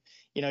dribbling, and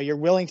you're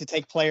willing to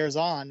take players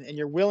on, and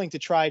you're willing to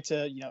try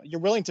to you're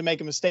willing to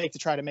make a mistake to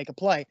try to make a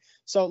play.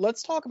 So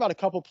let's talk about a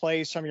couple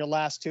plays from your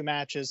last two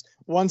matches.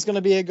 One's going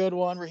to be a good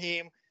one,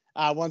 Raheem.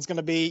 One's going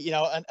to be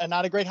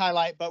not a great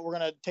highlight, but we're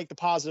going to take the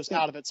positives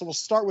out of it. So we'll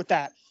start with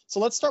that. So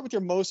let's start with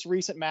your most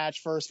recent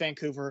match versus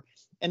Vancouver.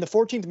 In the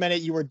 14th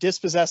minute, you were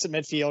dispossessed at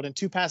midfield, and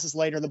two passes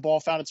later, the ball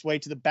found its way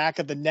to the back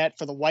of the net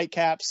for the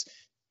Whitecaps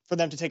for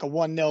them to take a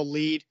 1-0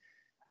 lead.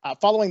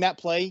 Following that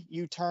play,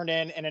 you turned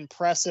in an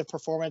impressive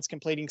performance,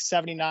 completing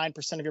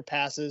 79% of your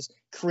passes,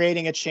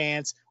 creating a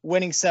chance,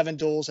 winning 7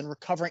 duels, and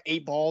recovering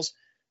 8 balls.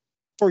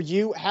 For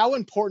you, how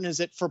important is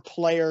it for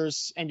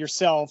players and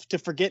yourself to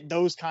forget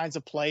those kinds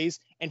of plays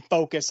and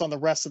focus on the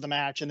rest of the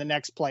match and the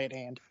next play at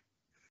hand?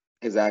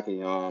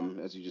 Exactly.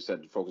 As you just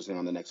said, focusing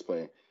on the next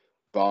play.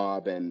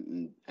 Bob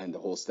and the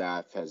whole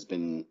staff has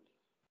been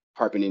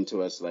harping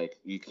into us like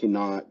you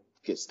cannot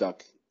get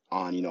stuck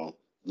on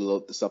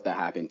the stuff that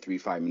happened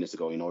 3-5 minutes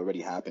ago.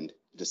 Already happened.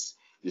 You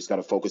just got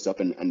to focus up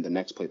and the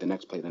next play, the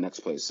next play, the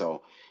next play.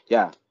 So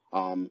yeah,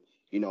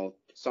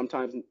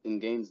 sometimes in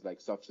games like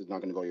stuff is not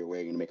going to go your way.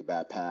 You're going to make a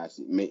bad pass.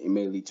 It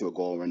may lead to a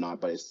goal or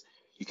not, but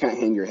you can't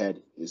hang your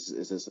head.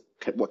 It's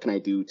what can I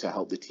do to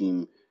help the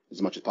team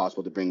as much as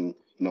possible to bring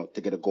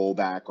to get a goal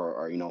back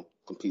or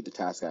complete the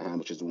task at hand,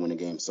 which is to win a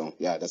game. So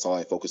yeah, that's all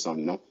I focus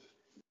on.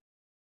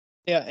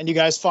 Yeah, and you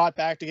guys fought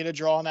back to get a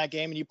draw in that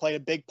game, and you played a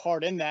big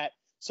part in that.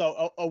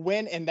 So a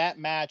win in that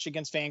match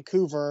against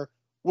Vancouver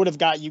would have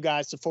got you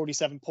guys to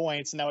 47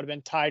 points, and that would have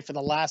been tied for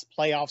the last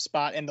playoff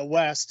spot in the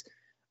West.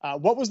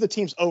 What was the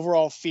team's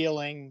overall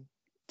feeling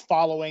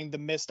following the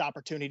missed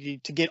opportunity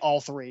to get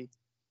all three?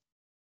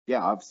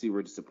 Yeah, obviously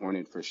we're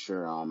disappointed for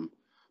sure.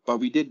 But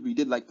we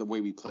did like the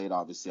way we played.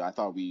 Obviously, I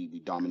thought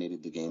we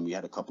dominated the game. We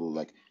had a couple of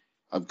like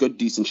of good,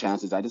 decent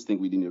chances. I just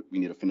think we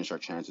need to finish our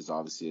chances.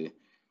 Obviously,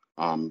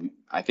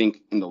 I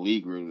think in the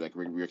league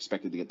we're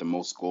expected to get the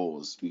most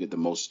goals, we get the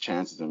most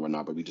chances and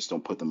whatnot, but we just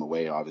don't put them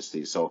away.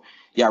 Obviously, so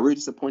yeah, we're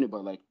disappointed.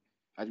 But like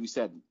as we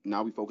said,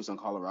 now we focus on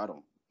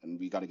Colorado, and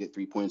we got to get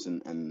 3 points,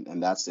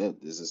 and that's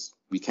it. This is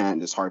we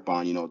can't just harp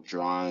on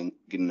drawing,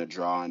 getting a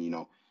draw,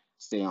 and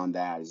stay on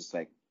that. It's just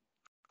like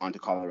on to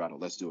Colorado.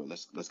 Let's do it.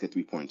 Let's get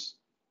 3 points.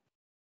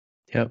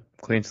 Yep,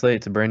 clean slate.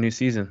 It's a brand new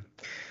season.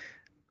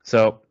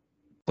 So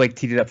Blake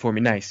teed it up for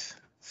me, nice.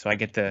 So I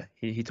get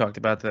he talked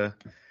about the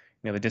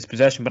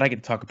dispossession, but I get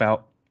to talk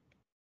about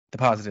the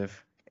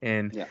positive.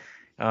 And yeah,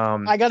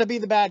 I got to be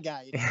the bad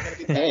guy.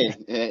 Hey,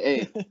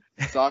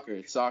 it's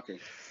soccer.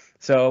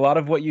 So a lot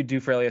of what you do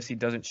for LAFC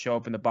doesn't show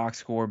up in the box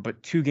score,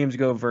 but 2 games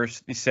ago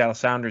versus the Seattle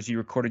Sounders, you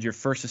recorded your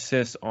first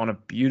assist on a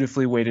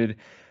beautifully weighted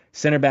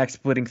center back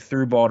splitting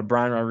through ball to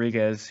Brian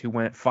Rodriguez, who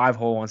went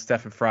 5-hole on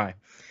Stephen Fry.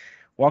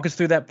 Walk us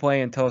through that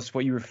play and tell us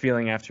what you were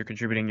feeling after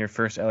contributing your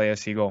first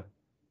LAFC goal.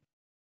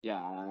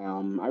 Yeah,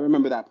 I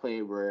remember that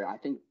play where I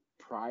think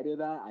prior to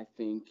that, I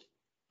think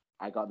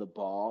I got the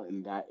ball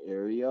in that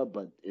area,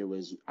 but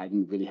I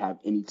didn't really have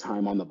any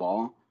time on the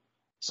ball.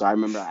 So I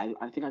remember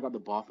I think I got the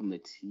ball from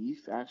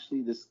Latif,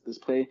 actually, this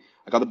play.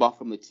 I got the ball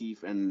from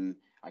Latif, and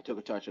I took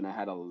a touch, and I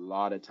had a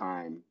lot of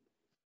time.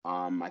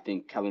 I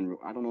think I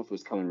don't know if it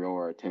was Kellen Rowe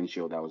or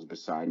Tencio that was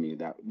beside me.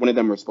 That one of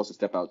them were supposed to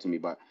step out to me,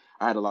 but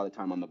I had a lot of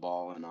time on the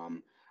ball, and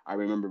I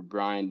remember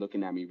Brian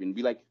looking at me. And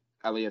we like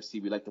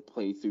LAFC, we like to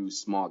play through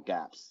small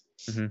gaps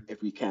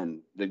if we can.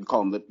 We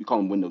call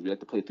them windows. We like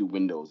to play through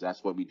windows.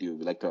 That's what we do.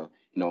 We like to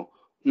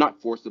not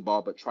force the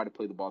ball, but try to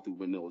play the ball through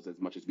windows as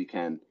much as we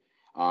can.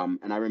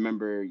 And I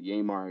remember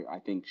Yeimar, I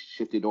think,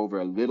 shifted over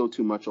a little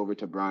too much over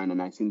to Brian,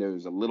 and I seen there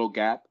was a little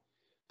gap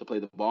to play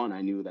the ball, and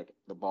I knew that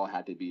the ball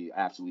had to be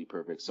absolutely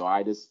perfect. So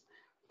I just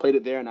played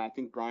it there, and I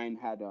think Brian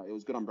had it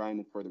was good on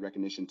Brian for the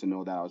recognition to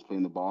know that I was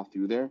playing the ball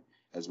through there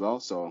as well.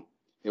 So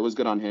it was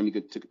good on him. He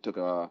took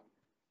a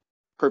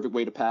perfect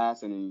way to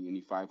pass, and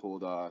he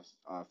 5-holed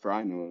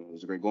Fry, and it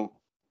was a great goal.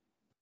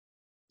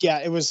 Yeah,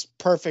 it was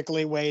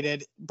perfectly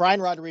weighted.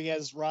 Brian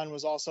Rodriguez's run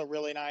was also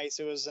really nice.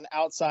 It was an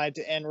outside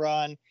to in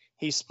run.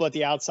 He split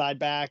the outside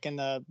back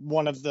and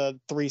one of the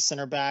 3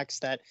 center backs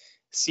that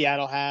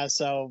Seattle has.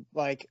 So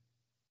like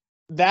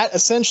that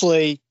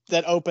essentially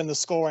that opened the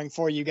scoring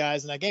for you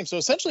guys in that game. So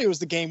essentially it was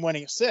the game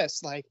winning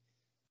assist. Like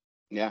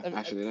yeah,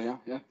 actually,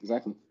 yeah,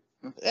 exactly.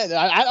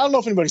 Yeah. I don't know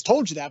if anybody's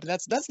told you that, but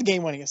that's the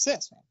game winning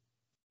assist, man.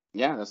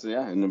 Yeah, that's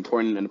an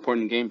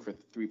important game for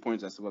 3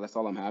 points. That's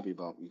all I'm happy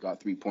about. We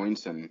got 3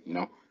 points, and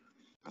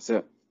that's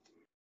it.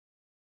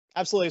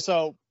 Absolutely.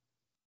 So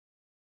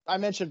I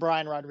mentioned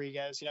Brian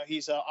Rodriguez.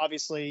 He's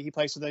obviously he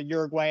plays for the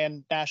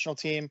Uruguayan national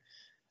team.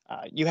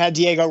 You had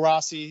Diego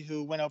Rossi,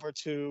 who went over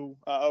to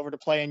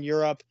play in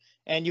Europe,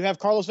 and you have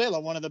Carlos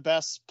Vela, one of the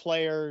best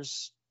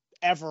players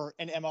ever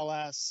in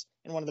MLS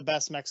and one of the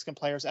best Mexican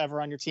players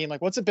ever on your team.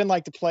 Like, what's it been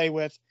like to play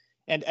with,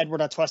 and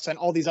Edward Atuesta and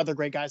all these other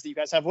great guys that you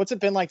guys have? What's it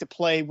been like to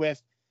play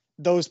with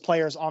those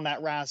players on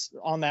that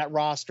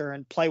roster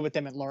and play with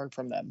them and learn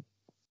from them?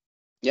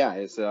 Yeah,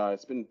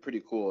 it's been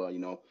pretty cool.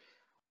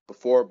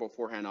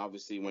 Beforehand,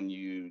 obviously, when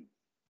you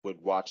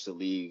would watch the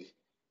league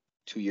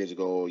 2 years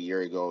ago, a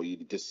year ago, you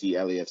just see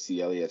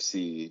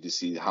LAFC, you just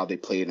see how they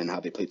played and how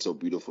they played so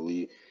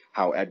beautifully.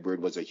 How Edward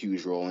was a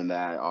huge role in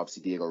that.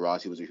 Obviously, Diego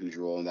Rossi was a huge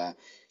role in that.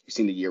 You've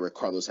seen the year where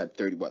Carlos had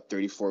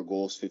 34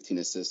 goals, 15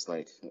 assists.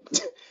 Like,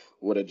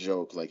 what a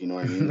joke! Like, you know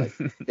what I mean? Like,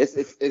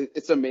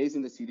 it's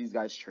amazing to see these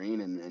guys train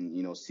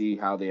and see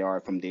how they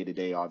are from day to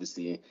day,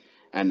 obviously,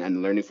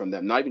 and learning from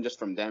them. Not even just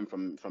from them,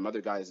 from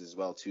other guys as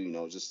well too.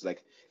 This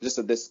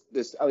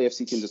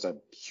LAFC team is just a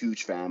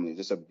huge family,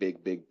 just a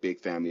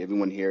big family.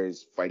 Everyone here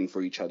is fighting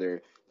for each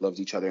other, loves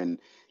each other, and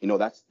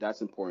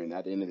that's important.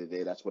 At the end of the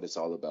day, that's what it's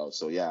all about.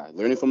 So yeah,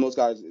 learning from those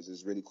guys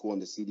is really cool,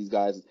 and to see these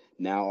guys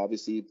now,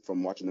 obviously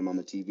from watching them on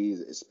the TV,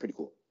 is pretty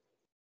cool.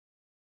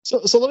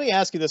 So let me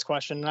ask you this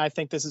question, and I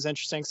think this is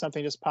interesting.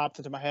 Something just popped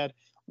into my head.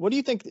 What do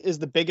you think is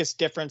the biggest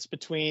difference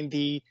between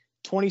the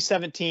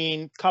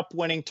 2017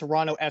 Cup-winning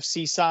Toronto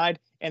FC side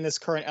and this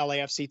current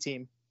LAFC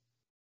team?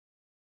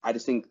 I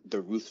just think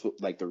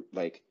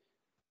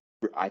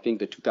I think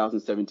the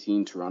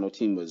 2017 Toronto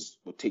team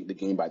would take the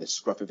game by the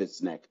scruff of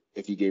its neck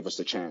if you gave us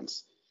a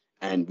chance,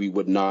 and we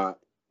would not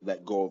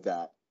let go of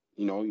that.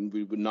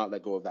 We would not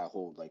let go of that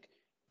hold. Like,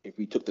 if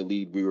we took the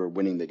lead, we were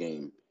winning the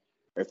game.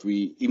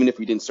 Even if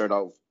we didn't start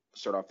off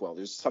well,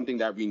 there's something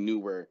that we knew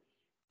we're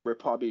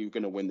probably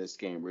going to win this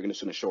game. We're going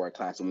to show our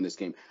class and win this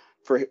game.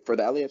 For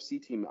the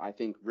LAFC team, I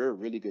think we're a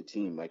really good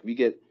team. Like, we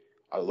get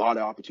a lot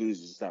of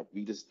opportunities that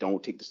we just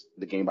don't take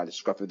the game by the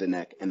scruff of the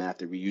neck, and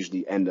after we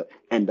usually end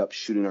up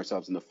shooting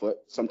ourselves in the foot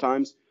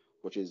sometimes,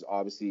 which is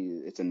obviously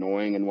it's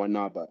annoying and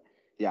whatnot. But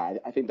yeah,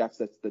 I think that's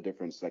the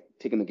difference, like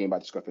taking the game by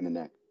the scruff of the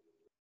neck.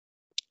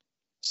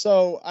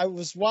 So I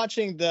was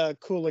watching the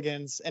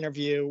Cooligans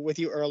interview with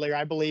you earlier.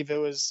 I believe it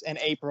was in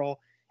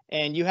April,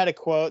 and you had a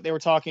quote. They were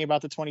talking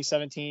about the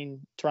 2017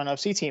 Toronto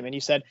FC team, and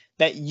you said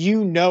that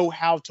you know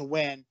how to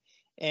win,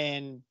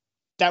 and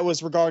that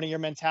was regarding your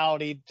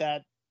mentality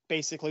that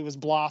basically was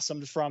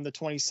blossomed from the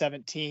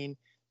 2017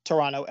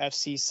 Toronto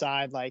FC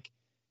side. Like,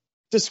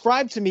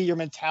 describe to me your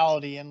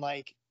mentality and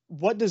like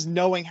what does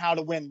knowing how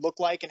to win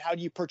look like, and how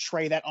do you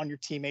portray that on your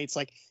teammates?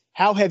 Like,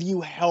 how have you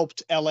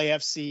helped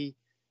LAFC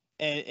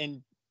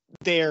in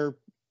their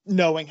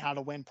knowing how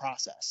to win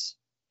process?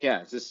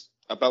 Yeah, it's just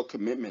about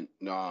commitment.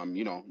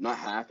 Not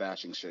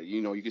half-ashing shit.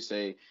 You could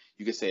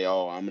say,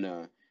 oh, I'm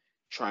gonna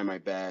try my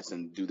best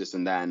and do this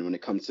and that. And when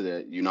it comes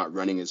to you're not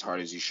running as hard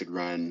as you should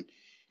run.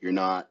 You're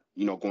not,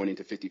 going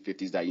into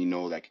 50-50s that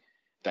like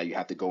that you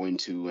have to go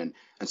into and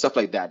stuff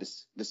like that.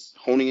 Just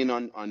honing in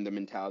on the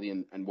mentality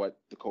and what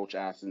the coach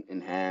asks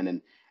in hand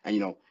and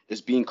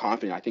just being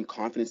confident. I think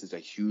confidence is a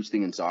huge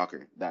thing in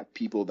soccer that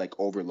people like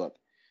overlook.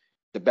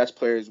 The best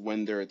players,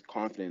 when they're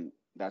confident,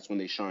 that's when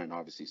they shine,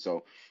 obviously.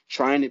 So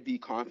trying to be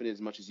confident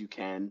as much as you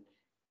can,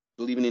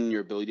 believing in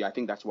your ability. I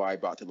think that's why I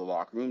brought to the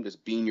locker room,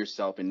 just being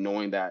yourself and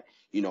knowing that,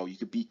 you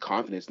could be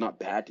confident. It's not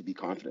bad to be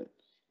confident.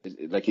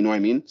 Like, you know what I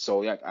mean?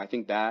 So yeah, I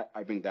think that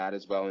I bring that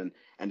as well. And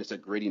it's a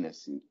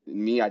grittiness. In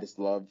me, I just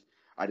love,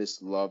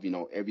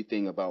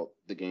 everything about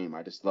the game.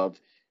 I just love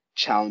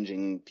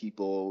challenging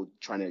people,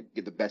 trying to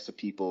get the best of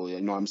people.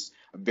 I'm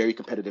a very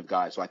competitive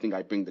guy. So I think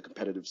I bring the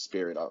competitive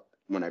spirit up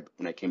when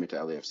I came into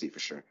LAFC for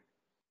sure.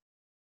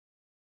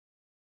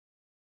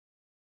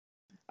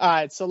 All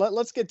right, so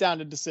let's get down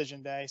to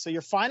decision day. So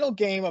your final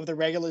game of the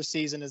regular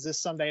season is this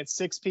Sunday at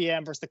 6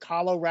 p.m. versus the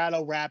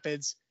Colorado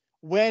Rapids.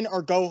 Win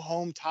or go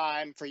home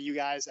time for you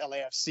guys,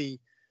 LAFC.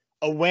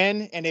 A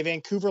win and a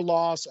Vancouver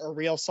loss or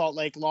Real Salt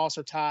Lake loss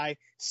or tie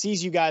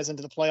sees you guys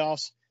into the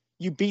playoffs.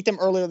 You beat them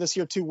earlier this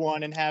year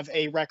 2-1 and have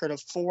a record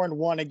of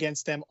 4-1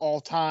 against them all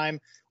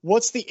time.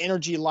 What's the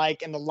energy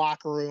like in the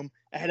locker room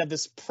ahead of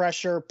this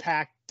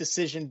pressure-packed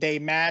decision day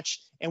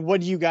match? And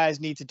what do you guys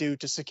need to do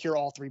to secure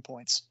all 3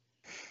 points?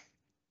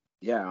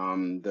 Yeah,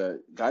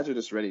 the guys are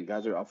just ready.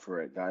 Guys are up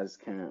for it. Guys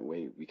can't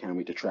wait. We can't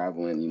wait to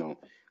travel and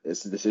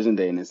it's a decision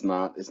day and it's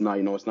not it's not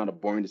a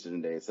boring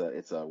decision day.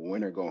 It's a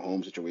win or go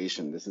home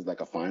situation. This is like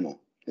a final.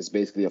 It's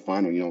basically a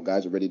final.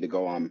 Guys are ready to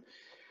go.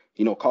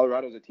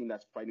 Colorado's a team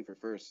that's fighting for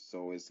first,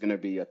 so it's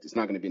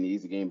not gonna be an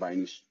easy game by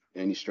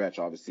any stretch,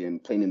 obviously.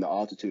 And playing in the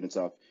altitude and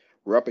stuff,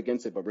 we're up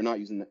against it, but we're not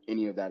using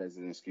any of that as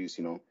an excuse.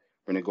 We're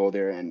gonna go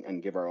there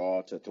and give our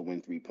all to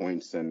win 3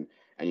 points and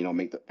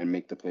make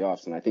the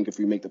playoffs. And I think if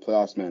we make the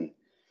playoffs, man,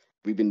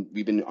 we've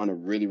been on a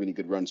really, really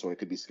good run, so it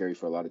could be scary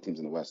for a lot of teams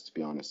in the West, to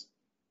be honest.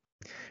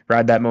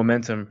 Ride that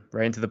momentum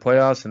right into the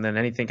playoffs, and then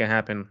anything can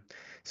happen.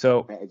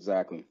 So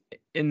exactly.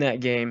 In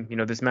that game,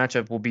 this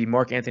matchup will be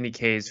Mark-Anthony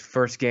Kaye's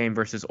first game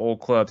versus Old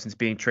Club since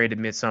being traded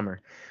midsummer.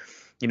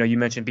 You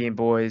mentioned being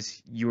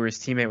boys. You were his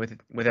teammate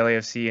with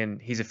LAFC,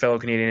 and he's a fellow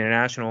Canadian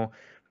international.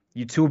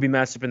 You two will be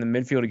matched up in the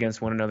midfield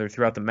against one another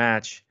throughout the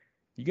match.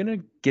 You gonna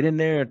get in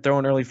there and throw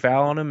an early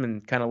foul on him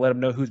and kind of let him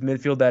know whose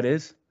midfield that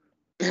is?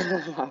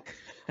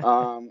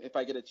 If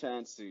I get a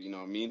chance to,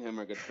 me and him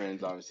are good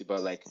friends, obviously.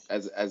 But like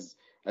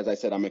as I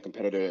said, I'm a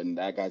competitor, and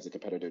that guy's a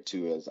competitor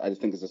too. I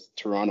just think it's a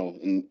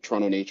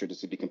Toronto nature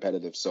just to be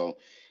competitive. So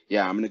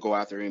yeah, I'm gonna go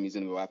after him. He's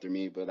gonna go after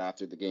me. But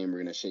after the game, we're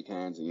gonna shake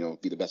hands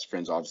and be the best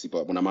friends, obviously.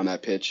 But when I'm on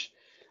that pitch,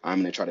 I'm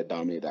gonna try to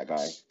dominate that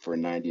guy for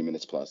 90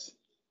 minutes plus.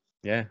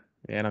 Yeah,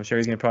 and I'm sure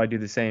he's gonna probably do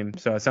the same.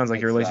 So it sounds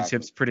like your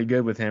relationship's pretty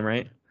good with him,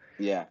 right?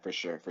 Yeah, for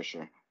sure.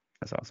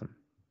 That's awesome.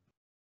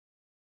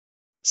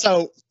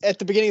 So at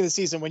the beginning of the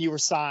season, when you were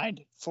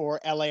signed for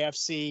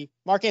LAFC,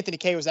 Mark-Anthony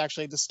Kaye was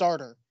actually the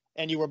starter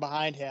and you were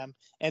behind him.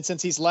 And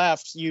since he's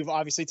left, you've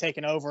obviously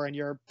taken over and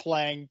you're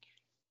playing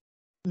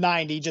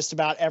 90 just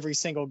about every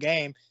single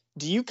game.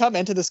 Do you come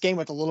into this game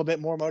with a little bit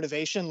more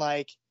motivation?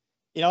 Like,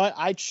 you know what?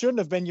 I shouldn't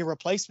have been your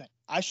replacement.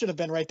 I should have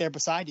been right there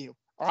beside you,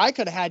 or I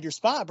could have had your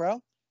spot,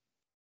 bro.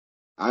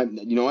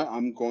 You know what?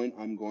 I'm going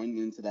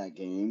into that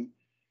game.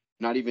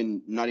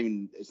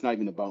 It's not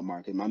even about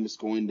market. I'm just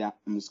going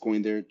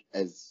there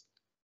as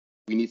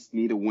we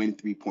need to win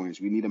 3 points.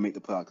 We need to make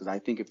the playoffs, because I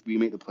think if we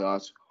make the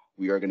playoffs,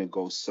 we are gonna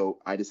go. So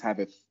I just have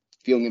a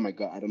feeling in my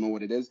gut. I don't know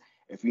what it is.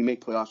 If we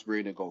make playoffs,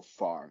 we're gonna go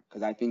far,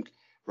 because I think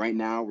right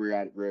now we're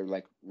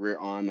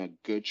on a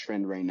good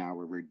trend right now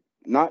where we're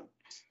not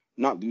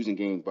losing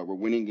games, but we're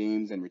winning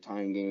games and we're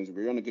tying games.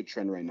 We're on a good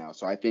trend right now.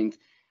 So I think,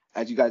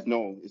 as you guys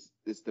know,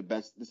 it's the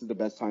best. This is the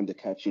best time to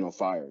catch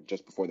fire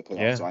just before the playoffs.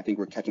 Yeah. So I think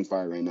we're catching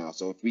fire right now.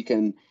 So if we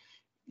can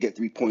get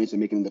 3 points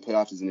and making the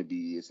playoffs, it's gonna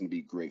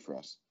be great for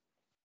us.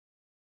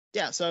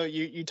 Yeah. So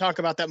you talk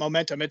about that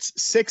momentum. It's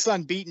 6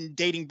 unbeaten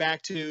dating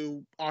back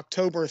to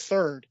October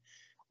 3rd.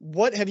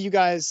 What have you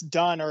guys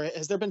done, or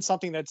has there been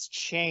something that's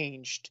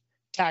changed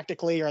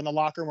tactically or in the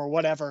locker room or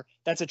whatever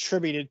that's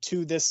attributed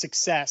to this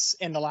success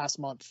in the last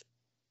month?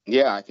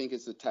 Yeah, I think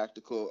it's the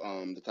tactical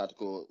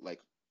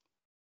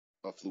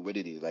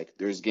fluidity. Like,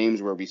 there's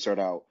games where we start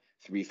out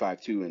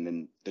 3-5-2, and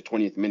then the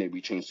 20th minute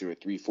we change to a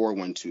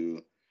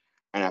 3-4-1-2,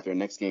 and after the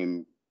next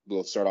game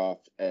we'll start off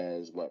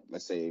as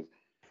let's say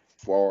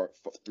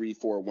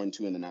 3-4-1-2,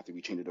 and then after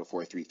we change it to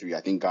 4-3-3.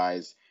 I think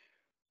guys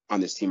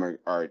on this team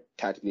are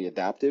tactically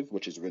adaptive,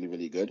 which is really,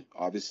 really good,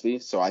 obviously.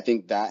 So I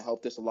think that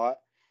helped us a lot,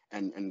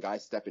 and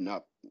guys stepping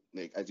up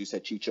like as you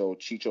said,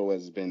 Chicho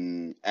has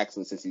been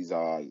excellent since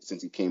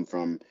he came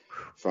from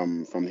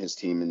his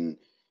team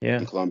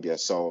in Colombia.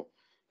 So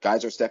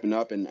guys are stepping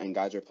up and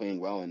guys are playing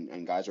well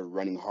and guys are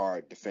running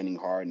hard, defending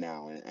hard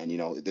now. And you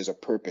know, there's a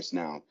purpose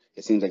now.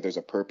 It seems like there's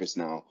a purpose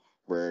now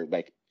where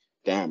like,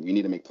 damn, we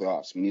need to make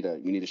playoffs. We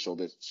need to show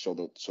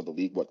the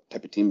league what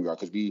type of team we are,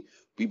 because we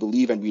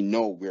believe and we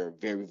know we're a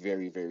very,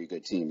 very, very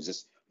good team. It's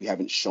just we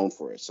haven't shown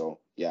for it. So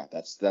yeah,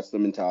 that's the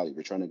mentality.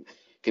 We're trying to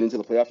get into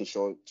the playoffs and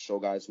show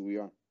guys who we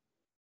are.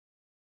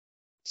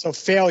 So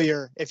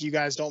failure if you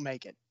guys don't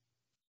make it.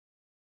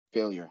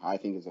 Failure, I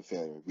think, is a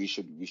failure. We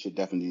should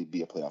definitely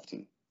be a playoff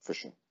team for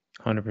sure.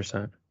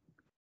 100%.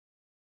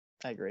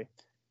 I agree.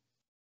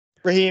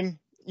 Raheem,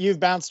 you've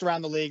bounced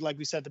around the league, like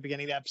we said at the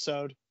beginning of the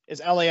episode.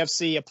 Is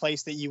LAFC a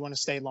place that you want to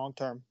stay long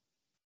term?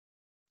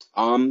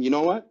 You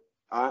know what?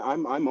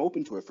 I'm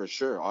open to it for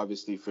sure.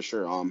 Obviously, for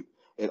sure. I'm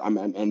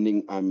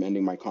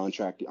ending my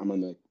contract. I'm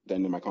on the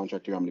end of my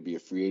contract here. I'm going to be a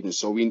free agent.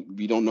 So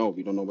we don't know.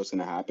 We don't know what's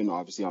going to happen.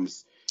 Obviously, I'm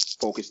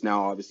focused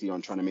now, obviously,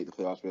 on trying to make the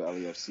playoffs with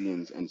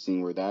LAFC and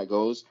seeing where that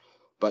goes.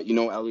 But you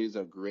know, LA is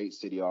a great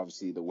city.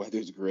 Obviously, the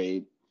weather's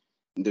great.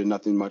 There's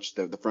nothing much.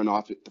 The front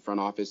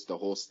office, the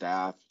whole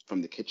staff,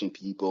 from the kitchen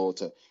people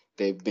to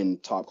they've been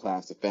top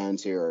class. The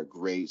fans here are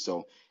great.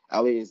 So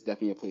LA is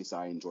definitely a place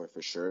I enjoy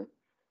for sure.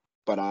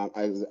 But I'm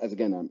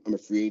a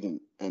free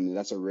agent, and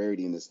that's a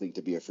rarity in this league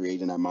to be a free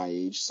agent at my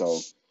age. So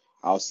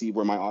I'll see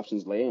where my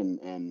options lay,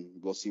 and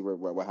we'll see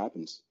what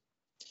happens.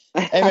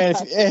 Hey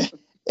man,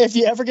 if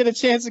you ever get a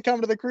chance to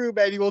come to the crew,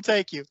 baby, we'll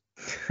take you.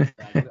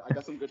 I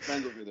got some good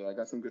friends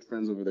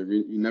over there.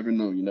 You never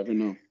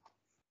know.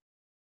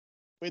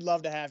 We'd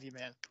love to have you,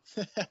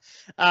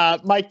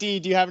 man. Mike D,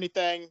 do you have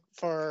anything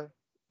for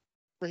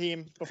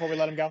Raheem before we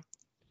let him go?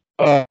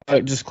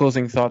 Just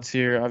closing thoughts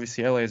here.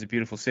 Obviously, LA is a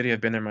beautiful city.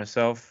 I've been there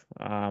myself.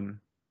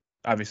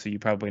 Obviously, you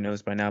probably know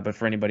this by now, but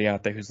for anybody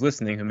out there who's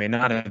listening who may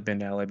not have been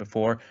to LA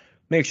before,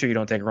 make sure you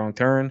don't take a wrong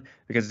turn,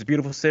 because it's a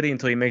beautiful city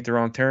until you make the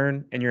wrong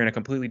turn and you're in a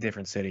completely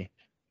different city.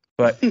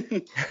 But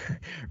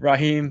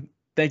Raheem,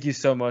 thank you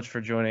so much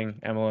for joining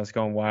MLS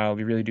Gone Wild.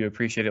 We really do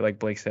appreciate it. Like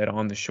Blake said,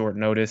 on the short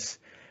notice,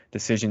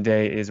 decision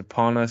day is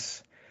upon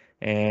us,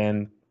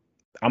 and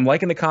I'm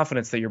liking the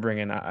confidence that you're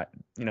bringing.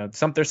 There's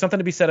something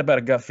to be said about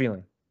a gut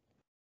feeling.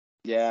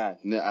 Yeah,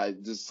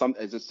 it's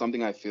just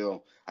something I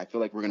feel. I feel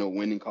like we're gonna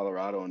win in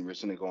Colorado and we're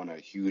just gonna go on a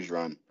huge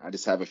run. I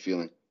just have a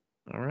feeling.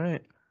 All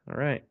right.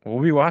 Well,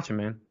 we'll be watching,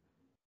 man.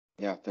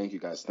 Yeah, thank you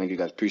guys.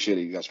 Appreciate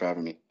it, you guys, for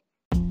having me.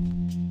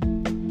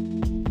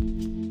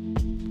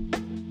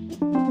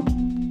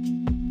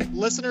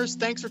 Listeners,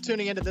 thanks for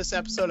tuning into this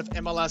episode of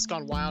MLS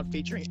Gone Wild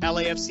featuring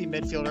LAFC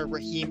midfielder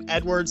Raheem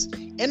Edwards.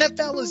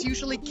 NFL is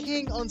usually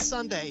king on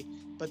Sunday,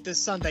 but this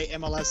Sunday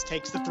MLS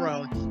takes the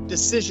throne.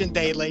 Decision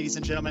day, ladies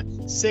and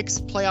gentlemen. 6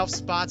 playoff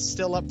spots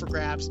still up for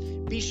grabs.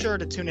 Be sure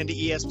to tune into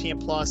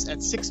ESPN Plus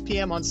at 6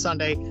 p.m. on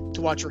Sunday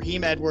to watch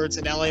Raheem Edwards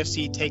and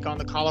LAFC take on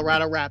the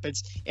Colorado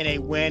Rapids in a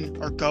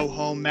win or go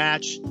home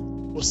match.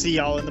 We'll see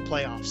y'all in the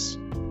playoffs.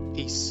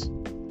 Peace.